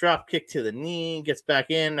 Sonata hits a drop kick to the knee, gets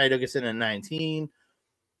back in. Naito gets in at 19.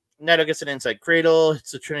 Naito gets an inside cradle,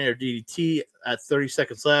 hits a Tornado DDT at 30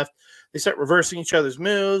 seconds left. They start reversing each other's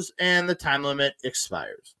moves, and the time limit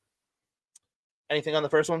expires. Anything on the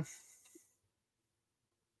first one?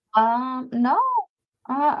 No.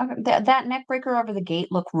 That neck breaker over the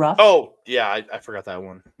gate looked rough. Oh, yeah, I forgot that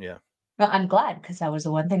one. Yeah, Well, I'm glad because that was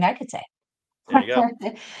the one thing I could say. there you go.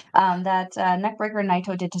 That neck breaker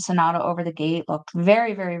Naito did to Sonata over the gate looked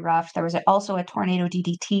very, very rough. There was also a tornado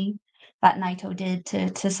DDT that Naito did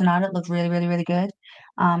to Sonata. It looked really, really, really good.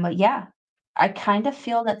 But yeah, I kind of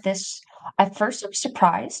feel that this, at first I was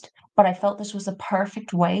surprised, but I felt this was a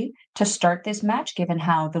perfect way to start this match given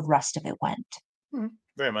how the rest of it went.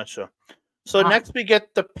 Very much so. So Uh, next we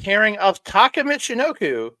get the pairing of Taka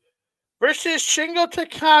Michinoku versus Shingo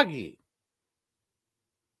Takagi.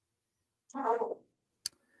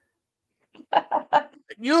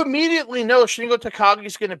 You immediately know Shingo Takagi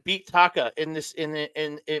is going to beat Taka in this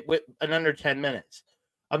with in under 10 minutes.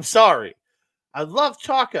 I'm sorry. I love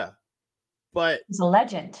Taka, but He's a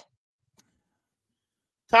legend.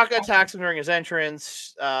 Taka attacks him during his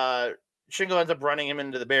entrance. Shingo ends up running him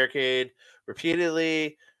into the barricade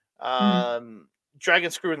repeatedly. Mhm.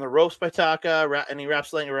 Dragon screw in the ropes by Taka, and he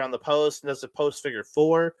wraps Lang around the post and does the post figure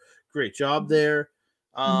 4. Great job there.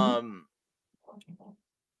 Mhm.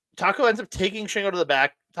 Taco ends up taking Shingo to the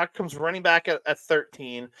back. Taka comes running back at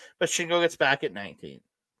 13, but Shingo gets back at 19.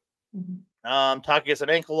 Mhm. Taka gets an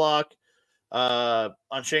ankle lock on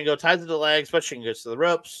Shingo, ties to the legs, but Shingo gets to the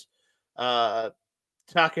ropes. Taka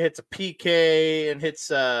hits a PK and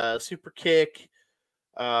hits a super kick.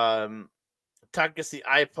 Taka gets the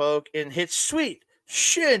eye poke and hits sweet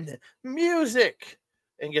shin music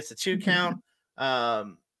and gets a 2 count.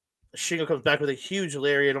 Shingo comes back with a huge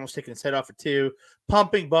lariat, almost taking his head off for 2.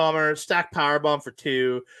 Pumping bomber, stack power bomb for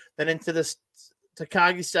 2. Then into this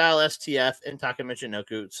Takagi style STF, and Taka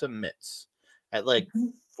Michinoku submits at like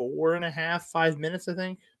Mhm. 4.5, 5 minutes, I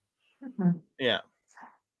think. Mhm. Yeah.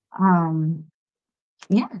 Um,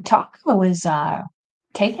 yeah, Taco was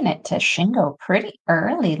taking it to Shingo pretty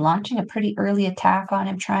early, launching a pretty early attack on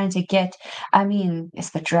him, trying to get, I mean,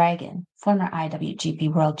 it's the Dragon, former IWGP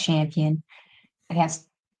World Champion against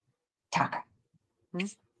Taka.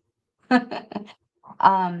 Hmm.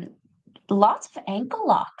 um, Lots of ankle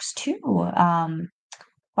locks too,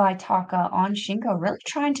 by Taka on Shingo, really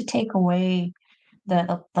trying to take away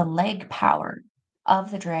the leg power of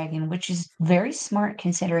the dragon, which is very smart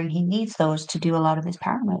considering he needs those to do a lot of his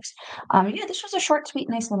power moves. Yeah, this was a short, sweet,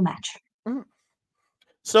 nice little match. Mhm.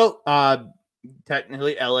 So,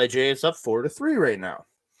 technically, LIJ is up 4-3 right now.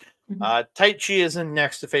 Mhm. Taichi is in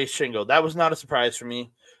next to face Shingo. That was not a surprise for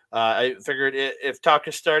me. I figured if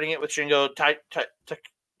Taka's starting it with Shingo,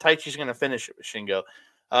 Taichi's going to finish it with Shingo.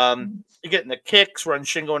 You're getting the kicks, run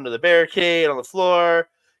Shingo into the barricade on the floor,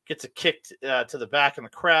 gets a kick to the back in the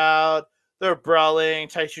crowd. They're brawling.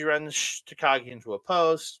 Taichi runs Takagi into a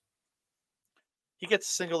post. He gets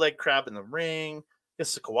a single leg crab in the ring,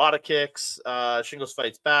 gets the Kawada kicks. Shingo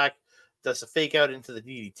fights back, does a fake out into the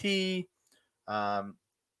DDT.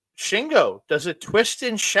 Shingo does a twist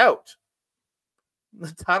and shout. The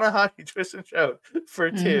Tanahashi twist and shout for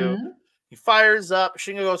 2. Mhm. He fires up.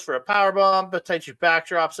 Shingo goes for a powerbomb, but Taichi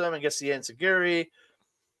backdrops him and gets the enziguri.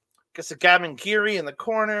 Gets the Gamengiri in the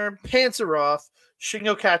corner. Pants her off.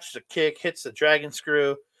 Shingo catches a kick, hits the dragon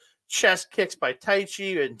screw. Chest kicks by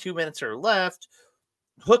Taichi, and 2 minutes are left.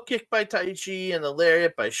 Hook kick by Taichi and the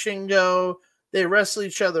lariat by Shingo. They wrestle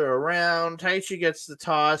each other around. Taichi gets the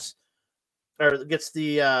toss, or gets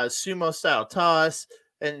the sumo style toss,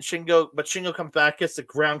 and Shingo comes back, gets the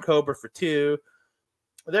ground cobra for 2.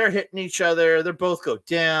 They're hitting each other. They both go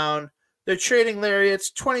down. They're trading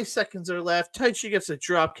lariats. 20 seconds are left. Taichi gets a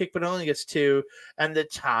drop kick, but only gets 2, and the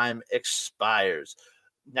time expires.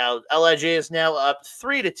 Now LIJ is now up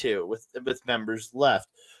 3-2 with members left.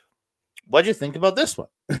 What'd you think about this one?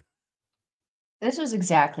 This was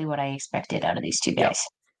exactly what I expected out of these two guys.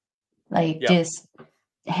 Yep. Just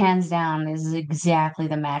hands down, this is exactly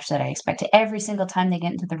the match that I expected. Every single time they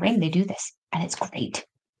get into the ring, they do this, and it's great.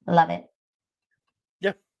 Love it.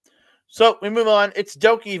 Yeah. So we move on. It's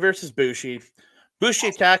Doki versus Bushi. Bushi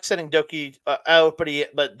attacks, setting Doki out,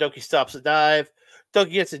 but Doki stops the dive.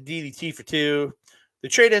 Doki gets a DDT for 2. The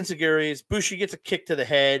trade enziguris. Bushi gets a kick to the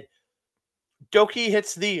head. Doki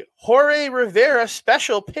hits the Jorge Rivera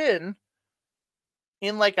special pin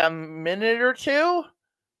in like a minute or 2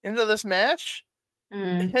 into this match.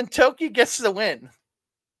 And Doki gets the win.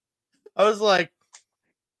 I was like,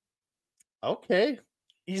 okay.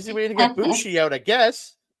 Easy way to get Bushi out, I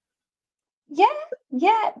guess.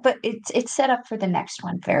 Yeah, but it's set up for the next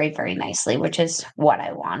one very, very nicely, which is what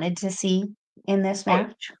I wanted to see in this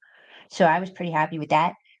match. So I was pretty happy with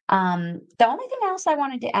that. The only thing else I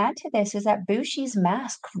wanted to add to this is that Bushi's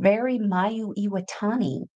mask, very Mayu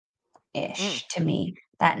Iwatani-ish to me.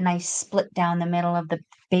 That nice split down the middle of the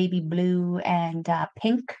baby blue and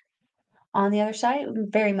pink on the other side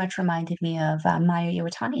very much reminded me of Mayu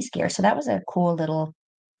Iwatani's gear. So that was a cool little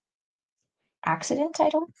accident,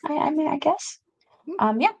 I guess.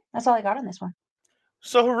 Yeah, that's all I got on this one.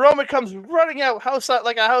 So Hiromu comes running out,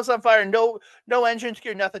 like a house on fire. No entrance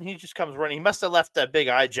gear, nothing. He just comes running. He must have left that big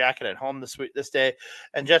eye jacket at home this day,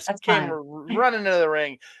 and just came running into the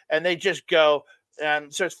ring. And they just go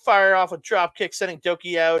and starts firing off a drop kick, sending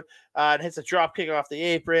Doki out, and hits a drop kick off the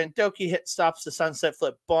apron. Doki stops the sunset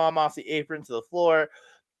flip bomb off the apron to the floor,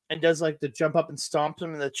 and does like the jump up and stomps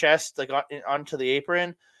him in the chest, like onto the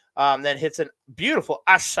apron. Then hits a beautiful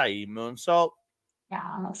Asai moonsault.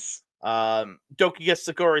 Yes. Doki gets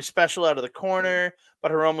the Gory special out of the corner,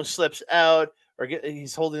 but Hiromu slips out, or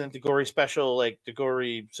he's holding the Gory special, like the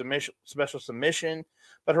Gory special submission.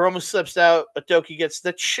 But Hiromu slips out, but Doki gets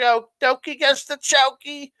the choke. Doki gets the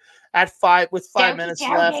chokey with 5 minutes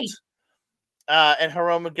left. And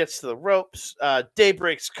Hiromu gets to the ropes.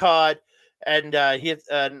 Daybreak's caught, and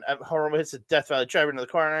Hiromu hits a Death Valley driver into the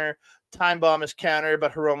corner. Time bomb is countered,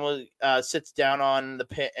 but Hiromu sits down on the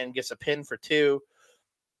pin and gets a pin for 2.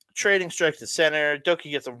 Trading strikes to center.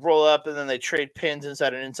 Doki gets a roll up, and then they trade pins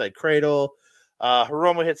inside an inside cradle.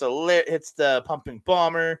 Hiromu hits the pumping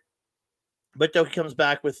bomber, but Doki comes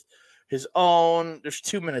back with his own. There's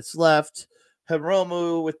 2 minutes left.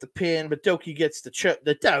 Hiromu with the pin, but Doki gets the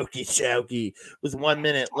Doki choky with 1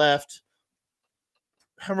 minute left.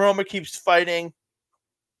 Hiromu keeps fighting.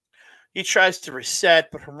 He tries to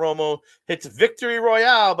reset, but Hiromu hits Victory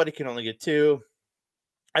Royale, but he can only get 2.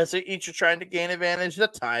 As they each are trying to gain advantage, the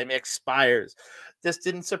time expires. This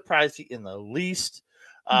didn't surprise me in the least.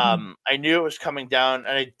 I knew it was coming down,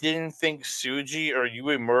 and I didn't think Tsuji or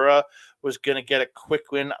Uemura was going to get a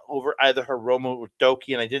quick win over either Hiromu or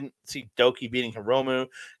Doki, and I didn't see Doki beating Hiromu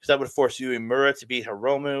because that would force Uemura to beat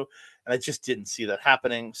Hiromu, and I just didn't see that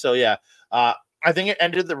happening. So, yeah, I think it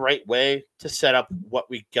ended the right way to set up what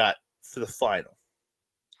we got for the final.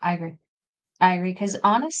 I agree, because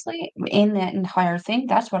honestly, in that entire thing,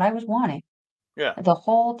 that's what I was wanting. Yeah. The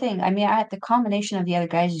whole thing. I mean, the combination of the other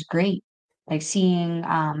guys is great. Like seeing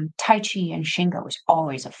Taichi and Shingo was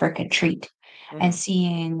always a freaking treat. And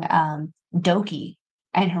seeing Doki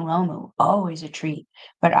and Hiromu, always a treat.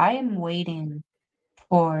 But I am waiting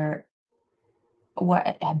for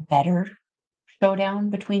a better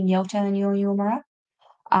showdown between Yota and Uemura.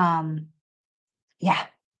 Yeah.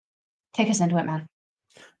 Take us into it, man.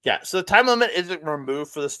 Yeah, so the time limit isn't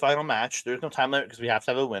removed for this final match. There's no time limit because we have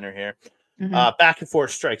to have a winner here. Back and forth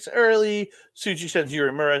strikes early. Tsuji sends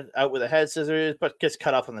Uemura out with a head scissors, but gets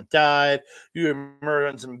cut off on the dive. Uemura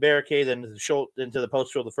runs some barricade into the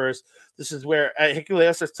post shoulder first. This is where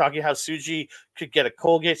Hikuleo starts talking how Tsuji could get a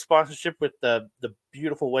Colgate sponsorship with the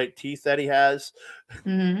beautiful white teeth that he has.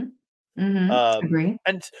 Agree.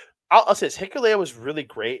 And I'll say this, Hikuleo was really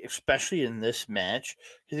great, especially in this match,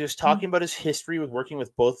 because he was Mm, talking about his history with working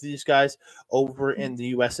with both of these guys over mm, in the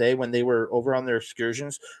USA when they were over on their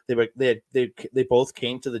excursions. They both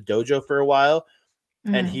came to the dojo for a while,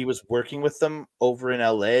 and mm, he was working with them over in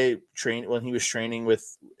LA when he was training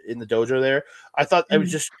with in the dojo there. I thought mm, it was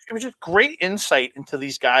just great insight into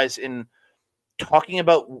these guys in talking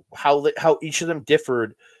about how each of them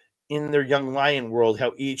differed in their young lion world,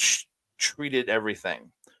 how each treated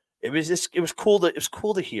everything. It was cool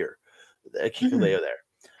to hear mm, Kikaleo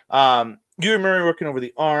there. Yuri Murray working over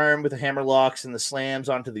the arm with the hammer locks and the slams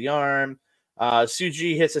onto the arm.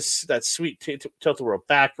 Suji hits that sweet tilt-a-whirl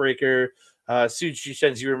backbreaker. Suji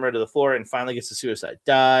sends Yuri Murray to the floor and finally gets the suicide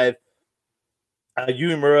dive.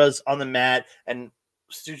 Uemura's on the mat and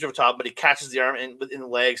Suji over top, but he catches the arm in the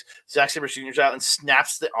legs. Zack Sabre Jr.'s out and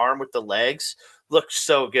snaps the arm with the legs. Looks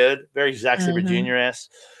so good. Very Zack Sabre mhm, Jr.-esque.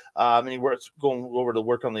 And he works going over to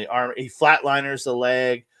work on the arm. He flatliners the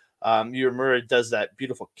leg. Uemura does that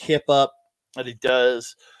beautiful kip up that he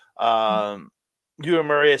does. Uemura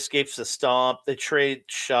escapes the stomp. They trade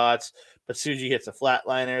shots, but Suji hits a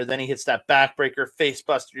flatliner. Then he hits that backbreaker,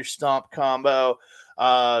 facebuster stomp combo.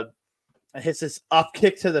 And hits this up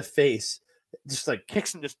kick to the face, just like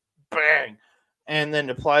kicks him, just bang, and then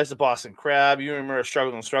applies the Boston Crab. Uemura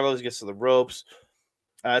struggles, he gets to the ropes.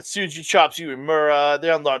 Tsuji chops Uemura.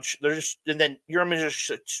 They're on launch. They're just, and then Uemura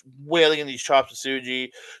just wailing in these chops to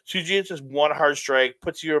Tsuji. Tsuji hits just one hard strike,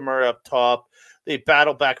 puts Uemura up top. They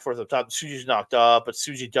battle back and forth up top. Tsuji's knocked off, but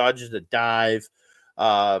Tsuji dodges the dive,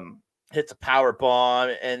 um, hits a power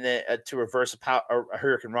bomb, and then to reverse a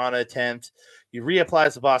Hurricane Rana attempt. He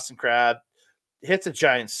reapplies the Boston Crab, hits a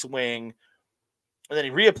giant swing, and then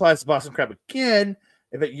he reapplies the Boston Crab again.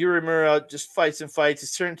 But Uemura just fights and fights.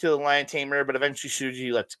 He's turned to the Lion Tamer, but eventually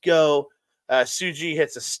Suji lets go. Suji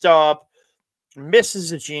hits a stomp,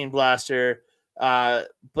 misses the Gene Blaster,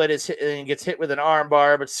 but and gets hit with an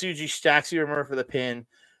armbar. But Suji stacks Uemura for the pin,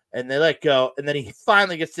 and they let go. And then he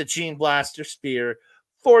finally gets the Gene Blaster spear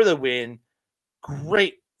for the win.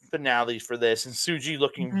 Great finale for this, and Suji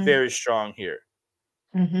looking mhm, very strong here.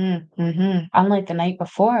 mhm, mhm. Unlike the night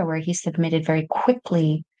before where he submitted very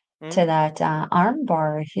quickly to Mm-hmm. that, arm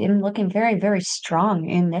bar, him looking very, very strong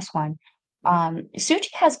in this one. Mm-hmm. Suji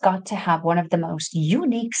has got to have one of the most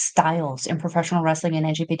unique styles in professional wrestling in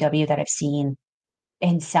NJPW that I've seen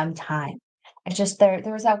in some time. It's just there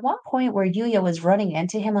was at one point where Yuya was running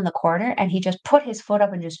into him on the corner, and he just put his foot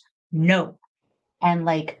up and just, "No," and,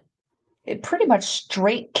 like, it pretty much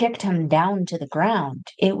straight kicked him down to the ground.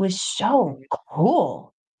 It was so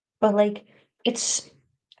cool. But, like, it's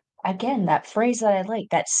again, that phrase that I like,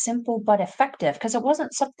 that simple but effective, because it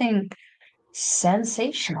wasn't something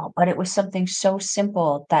sensational, but it was something so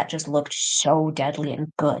simple that just looked so deadly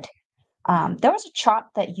and good. There was a chop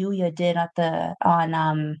that Yuya did at the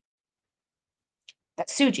on, that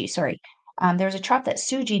Suji, sorry. There was a chop that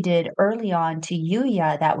Suji did early on to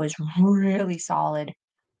Yuya that was really solid,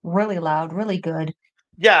 really loud, really good.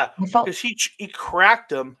 Yeah, I felt because he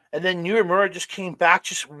cracked him, and then Uemura just came back,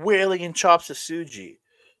 just wailing in chops to Suji.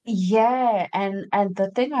 yeah, and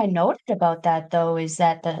the thing I noted about that though is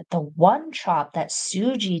that the one chop that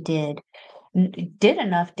Suji did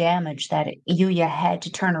enough damage that Yuya had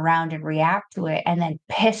to turn around and react to it, and then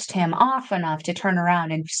pissed him off enough to turn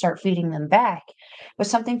around and start feeding them back. But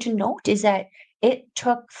something to note is that it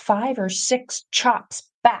took 5 or 6 chops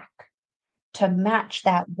back to match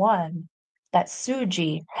that one that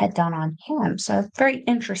Suji had done on him. So very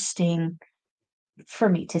interesting for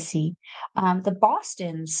me to see. The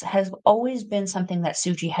Boston's has always been something that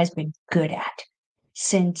Suji has been good at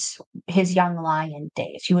since his young lion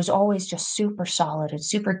days. He was always just super solid and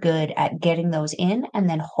super good at getting those in and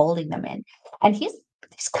then holding them in. And he's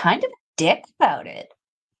kind of a dick about it.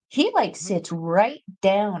 He like Mhm, sits right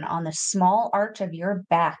down on the small arch of your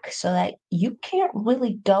back so that you can't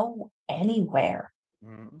really go anywhere.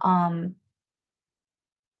 mhm. Um,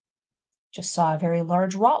 just saw a very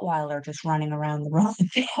large Rottweiler just running around the room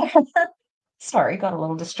there. Sorry, got a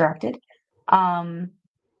little distracted. Um,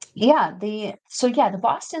 yeah, the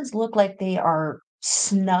Bostons look like they are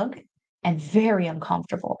snug and very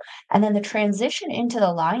uncomfortable. And then the transition into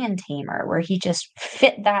the Lion Tamer, where he just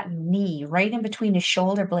fit that knee right in between his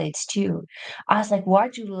shoulder blades too. I was like,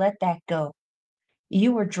 why'd you let that go?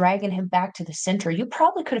 You were dragging him back to the center. You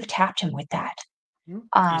probably could have tapped him with that. Mhm.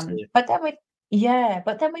 Um, Easily. but then we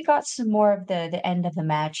but then we got some more of the end of the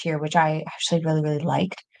match here, which I actually really, really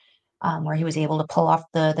liked, where he was able to pull off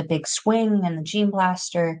the big swing and the Gene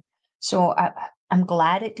Blaster. So I'm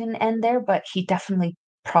glad it didn't end there, but he definitely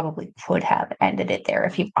probably could have ended it there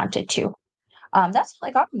if he wanted to. That's all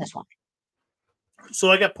I got from this one.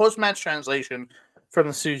 So I got post-match translation from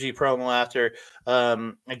the Suji promo after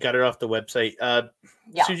I got it off the website.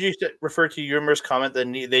 Yeah. Suji referred to Yumura's comment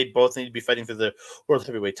that they both need to be fighting for the World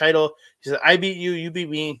Heavyweight title. He said, I beat you, you beat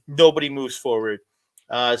me, nobody moves forward.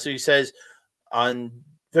 So he says, on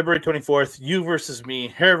February 24th, you versus me,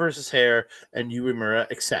 hair versus hair, and Yumura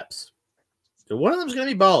accepts. So one of them is going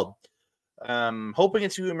to be bald. Hoping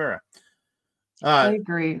it's Yumura. I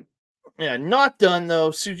agree. Yeah, not done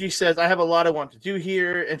though. Suji says, I have a lot I want to do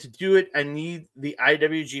here, and to do it, I need the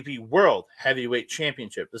IWGP World Heavyweight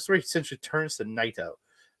Championship. The story essentially turns to Naito.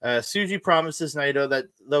 Suji promises Naito that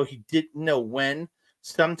though he didn't know when,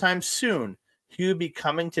 sometime soon, he would be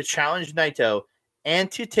coming to challenge Naito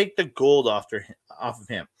and to take the gold off of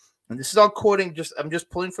him. And this is all quoting, I'm just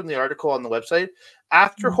pulling from the article on the website.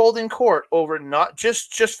 After holding court over not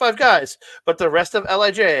just 5 guys, but the rest of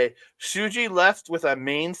LIJ, Suji left with a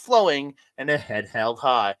mane flowing and a head held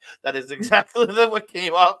high. That is exactly what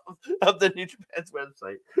came off of the New Japan's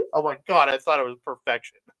website. Oh my God, I thought it was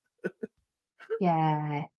perfection.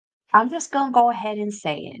 Yeah. I'm just going to go ahead and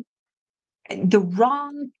say it. The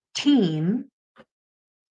wrong team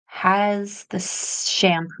has the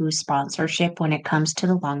shampoo sponsorship when it comes to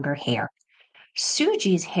the longer hair.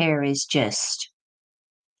 Suji's hair is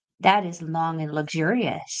that is long and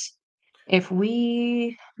luxurious. If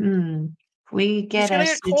we He's get gonna a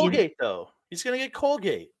get Suji, Colgate though. He's gonna get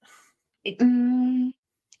Colgate.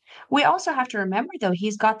 we also have to remember though,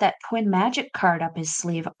 he's got that twin magic card up his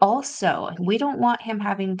sleeve also. We don't want him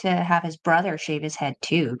having to have his brother shave his head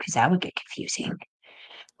too, because that would get confusing.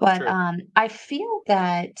 But True. I feel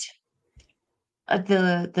that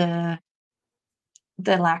the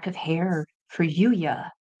the lack of hair for Yuya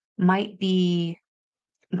might be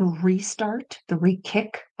the restart, the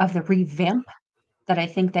re-kick of the revamp that I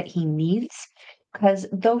think that he needs. Because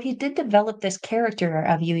though he did develop this character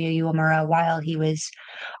of Yuya Uemura while he was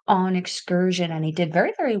on excursion, and he did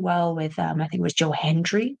very, very well with, I think it was Joe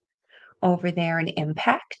Hendry over there in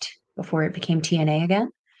Impact before it became TNA again.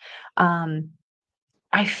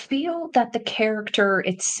 I feel that the character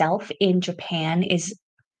itself in Japan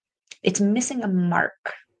it's missing a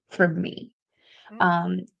mark for me.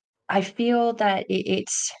 Um, I feel that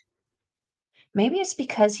maybe it's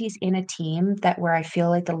because he's in a team that where I feel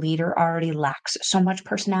like the leader already lacks so much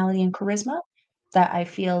personality and charisma that I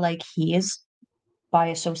feel like he is, by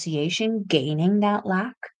association, gaining that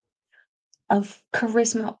lack of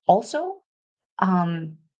charisma also.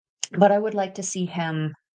 Um, but I would like to see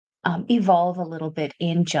him evolve a little bit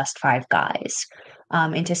in just 5 guys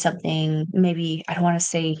into something maybe, I don't want to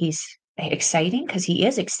say he's exciting because he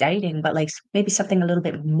is exciting, but like maybe something a little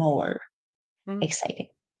bit more exciting.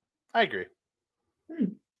 I agree. Hmm.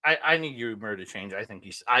 I need Yumura to change. I think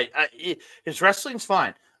his wrestling's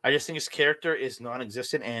fine. I just think his character is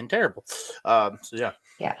non-existent and terrible. So yeah.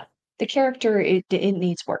 Yeah, the character it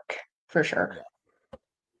needs work for sure. Yeah.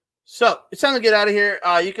 So it's time to get out of here.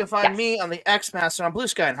 You can find Yes. me on the X Master on Blue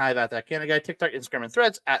Sky and Hive at That Canada Guy, TikTok, Instagram, and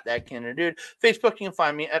Threads at That Canada Dude. Facebook, you can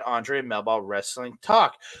find me at Andre Melball Wrestling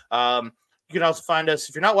Talk. You can also find us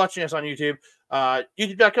if you're not watching us on YouTube.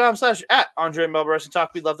 YouTube.com/at Andre Melball Wrestling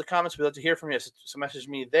Talk. We love the comments. We love to hear from you. So message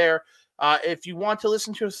me there. If you want to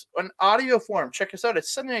listen to us on audio form, check us out at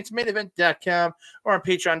SundayNightsMainEvent.com or on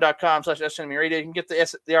Patreon.com/SNME Radio. You can get the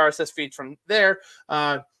RSS feed from there.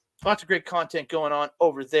 Lots of great content going on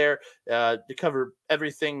over there to cover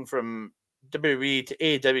everything from WWE to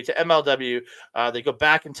AEW to MLW. They go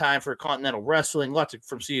back in time for Continental Wrestling. Lots of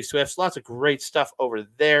from CU Swifts. Lots of great stuff over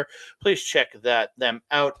there. Please check them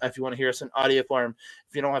out if you want to hear us in audio form.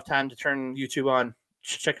 If you don't have time to turn YouTube on,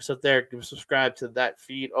 check us out there. Subscribe to that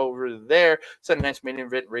feed over there.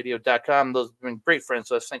 SundayNightsMainEventRadio.com. Those have been great friends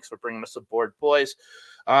to us. Thanks for bringing us aboard, boys.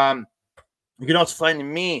 You can also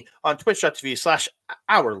find me on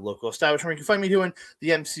twitch.tv/our local establishment. You can find me doing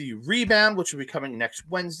the MCU Rebound, which will be coming next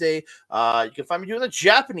Wednesday. You can find me doing the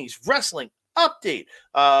Japanese Wrestling Update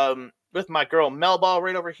with my girl Melball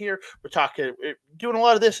right over here. We're doing a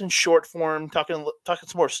lot of this in short form, talking some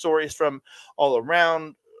more stories from all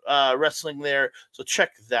around wrestling there. So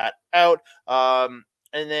check that out. And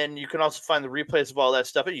then you can also find the replays of all that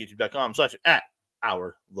stuff at youtube.com/at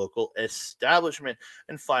our local establishment.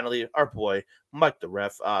 And finally, our boy Mike the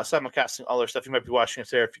Ref, simulcasting all our stuff. You might be watching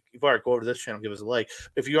us there. If you've already go over to this channel, give us a like.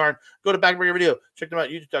 If you aren't, go to Backbreaker Video. Check them out,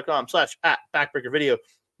 youtube.com/at Backbreaker Video.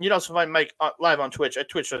 You can also find Mike live on Twitch at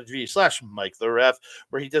twitch.tv/Mike the Ref,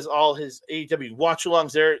 where he does all his AEW watch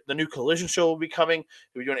alongs there. The new Collision show will be coming.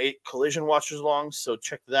 We'll be doing 8 Collision watches alongs, so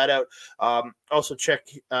check that out. Also check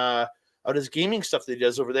out his gaming stuff that he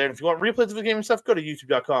does over there. And if you want replays of the gaming stuff, go to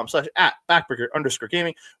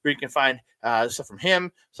youtube.com/@backbreaker_gaming, where you can find stuff from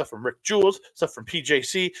him, stuff from Rick Jules, stuff from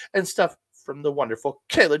PJC, and stuff from the wonderful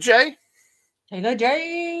Kayla J. Kayla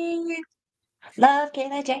J. Love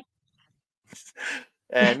Kayla J.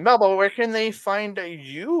 And Melball, where can they find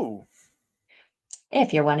you?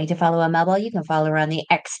 If you're wanting to follow a Melball, you can follow her on the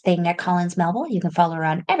X thing at Collins Melball. You can follow her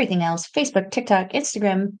on everything else, Facebook, TikTok,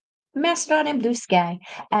 Instagram, Mastodon, and Blue Sky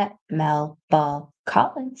at Melball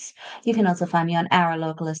Collins. You can also find me on our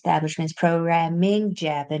local establishments programming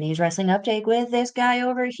Japanese wrestling update with this guy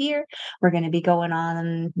over here. We're going to be going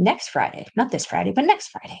on next Friday, not this Friday, but next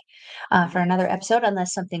Friday for another episode,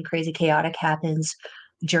 unless something crazy chaotic happens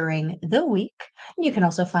during the week. You can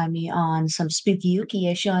also find me on some spooky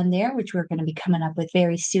ooky-ish on there, which we're going to be coming up with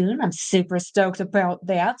very soon. I'm super stoked about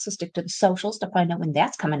that, so stick to the socials to find out when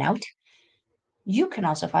that's coming out. You can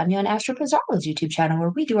also find me on Astro Pizarro's YouTube channel, where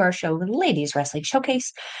we do our show, Ladies Wrestling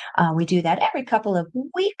Showcase. We do that every couple of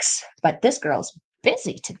weeks, but this girl's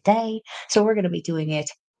busy today, so we're going to be doing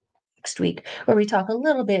it next week, where we talk a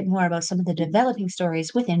little bit more about some of the developing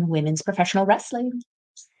stories within women's professional wrestling.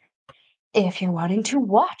 If you're wanting to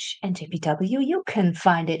watch NJPW, you can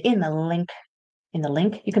find it in the link.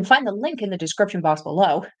 You can find the link in the description box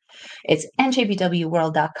below. It's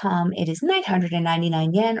njpwworld.com. It is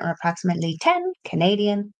 999 yen, or approximately 10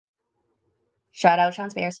 Canadian. Shout out Sean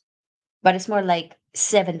Spears. But it's more like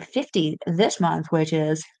 $7.50 this month, which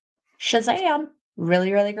is Shazam.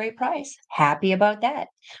 Really, really great price. Happy about that.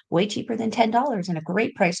 Way cheaper than $10 and a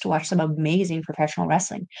great price to watch some amazing professional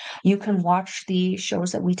wrestling. You can watch the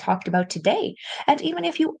shows that we talked about today. And even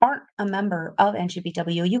if you aren't a member of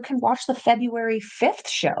NJPW, you can watch the February 5th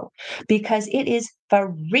show because it is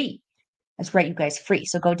free. That's right, you guys, free.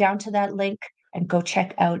 So go down to that link and go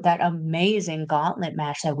check out that amazing gauntlet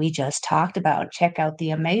match that we just talked about. Check out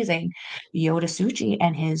the amazing Yoda Suchi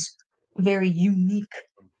and his very unique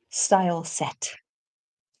style set.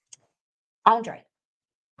 Andre,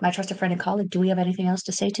 my trusted friend and colleague, do we have anything else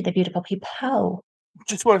to say to the beautiful people?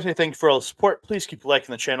 Just want to say thank you for all the support. Please keep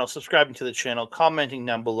liking the channel, subscribing to the channel, commenting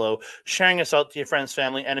down below, sharing us out to your friends,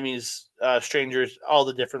 family, enemies, strangers, all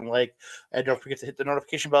the different like. And don't forget to hit the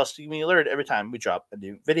notification bell so you be alerted every time we drop a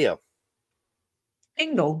new video.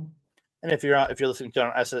 Bingo. And if you're listening to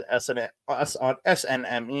us on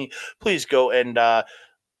SNME, please go and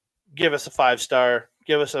give us a 5-star.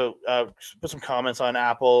 Give us put some comments on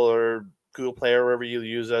Apple or Google Play or wherever you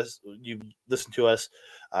listen to us.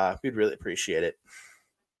 We'd really appreciate it.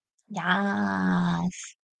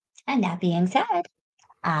 Yes. And that being said,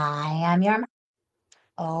 I am your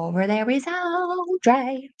over there is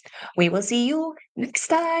Andre. We will see you next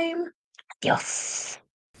time. Adios.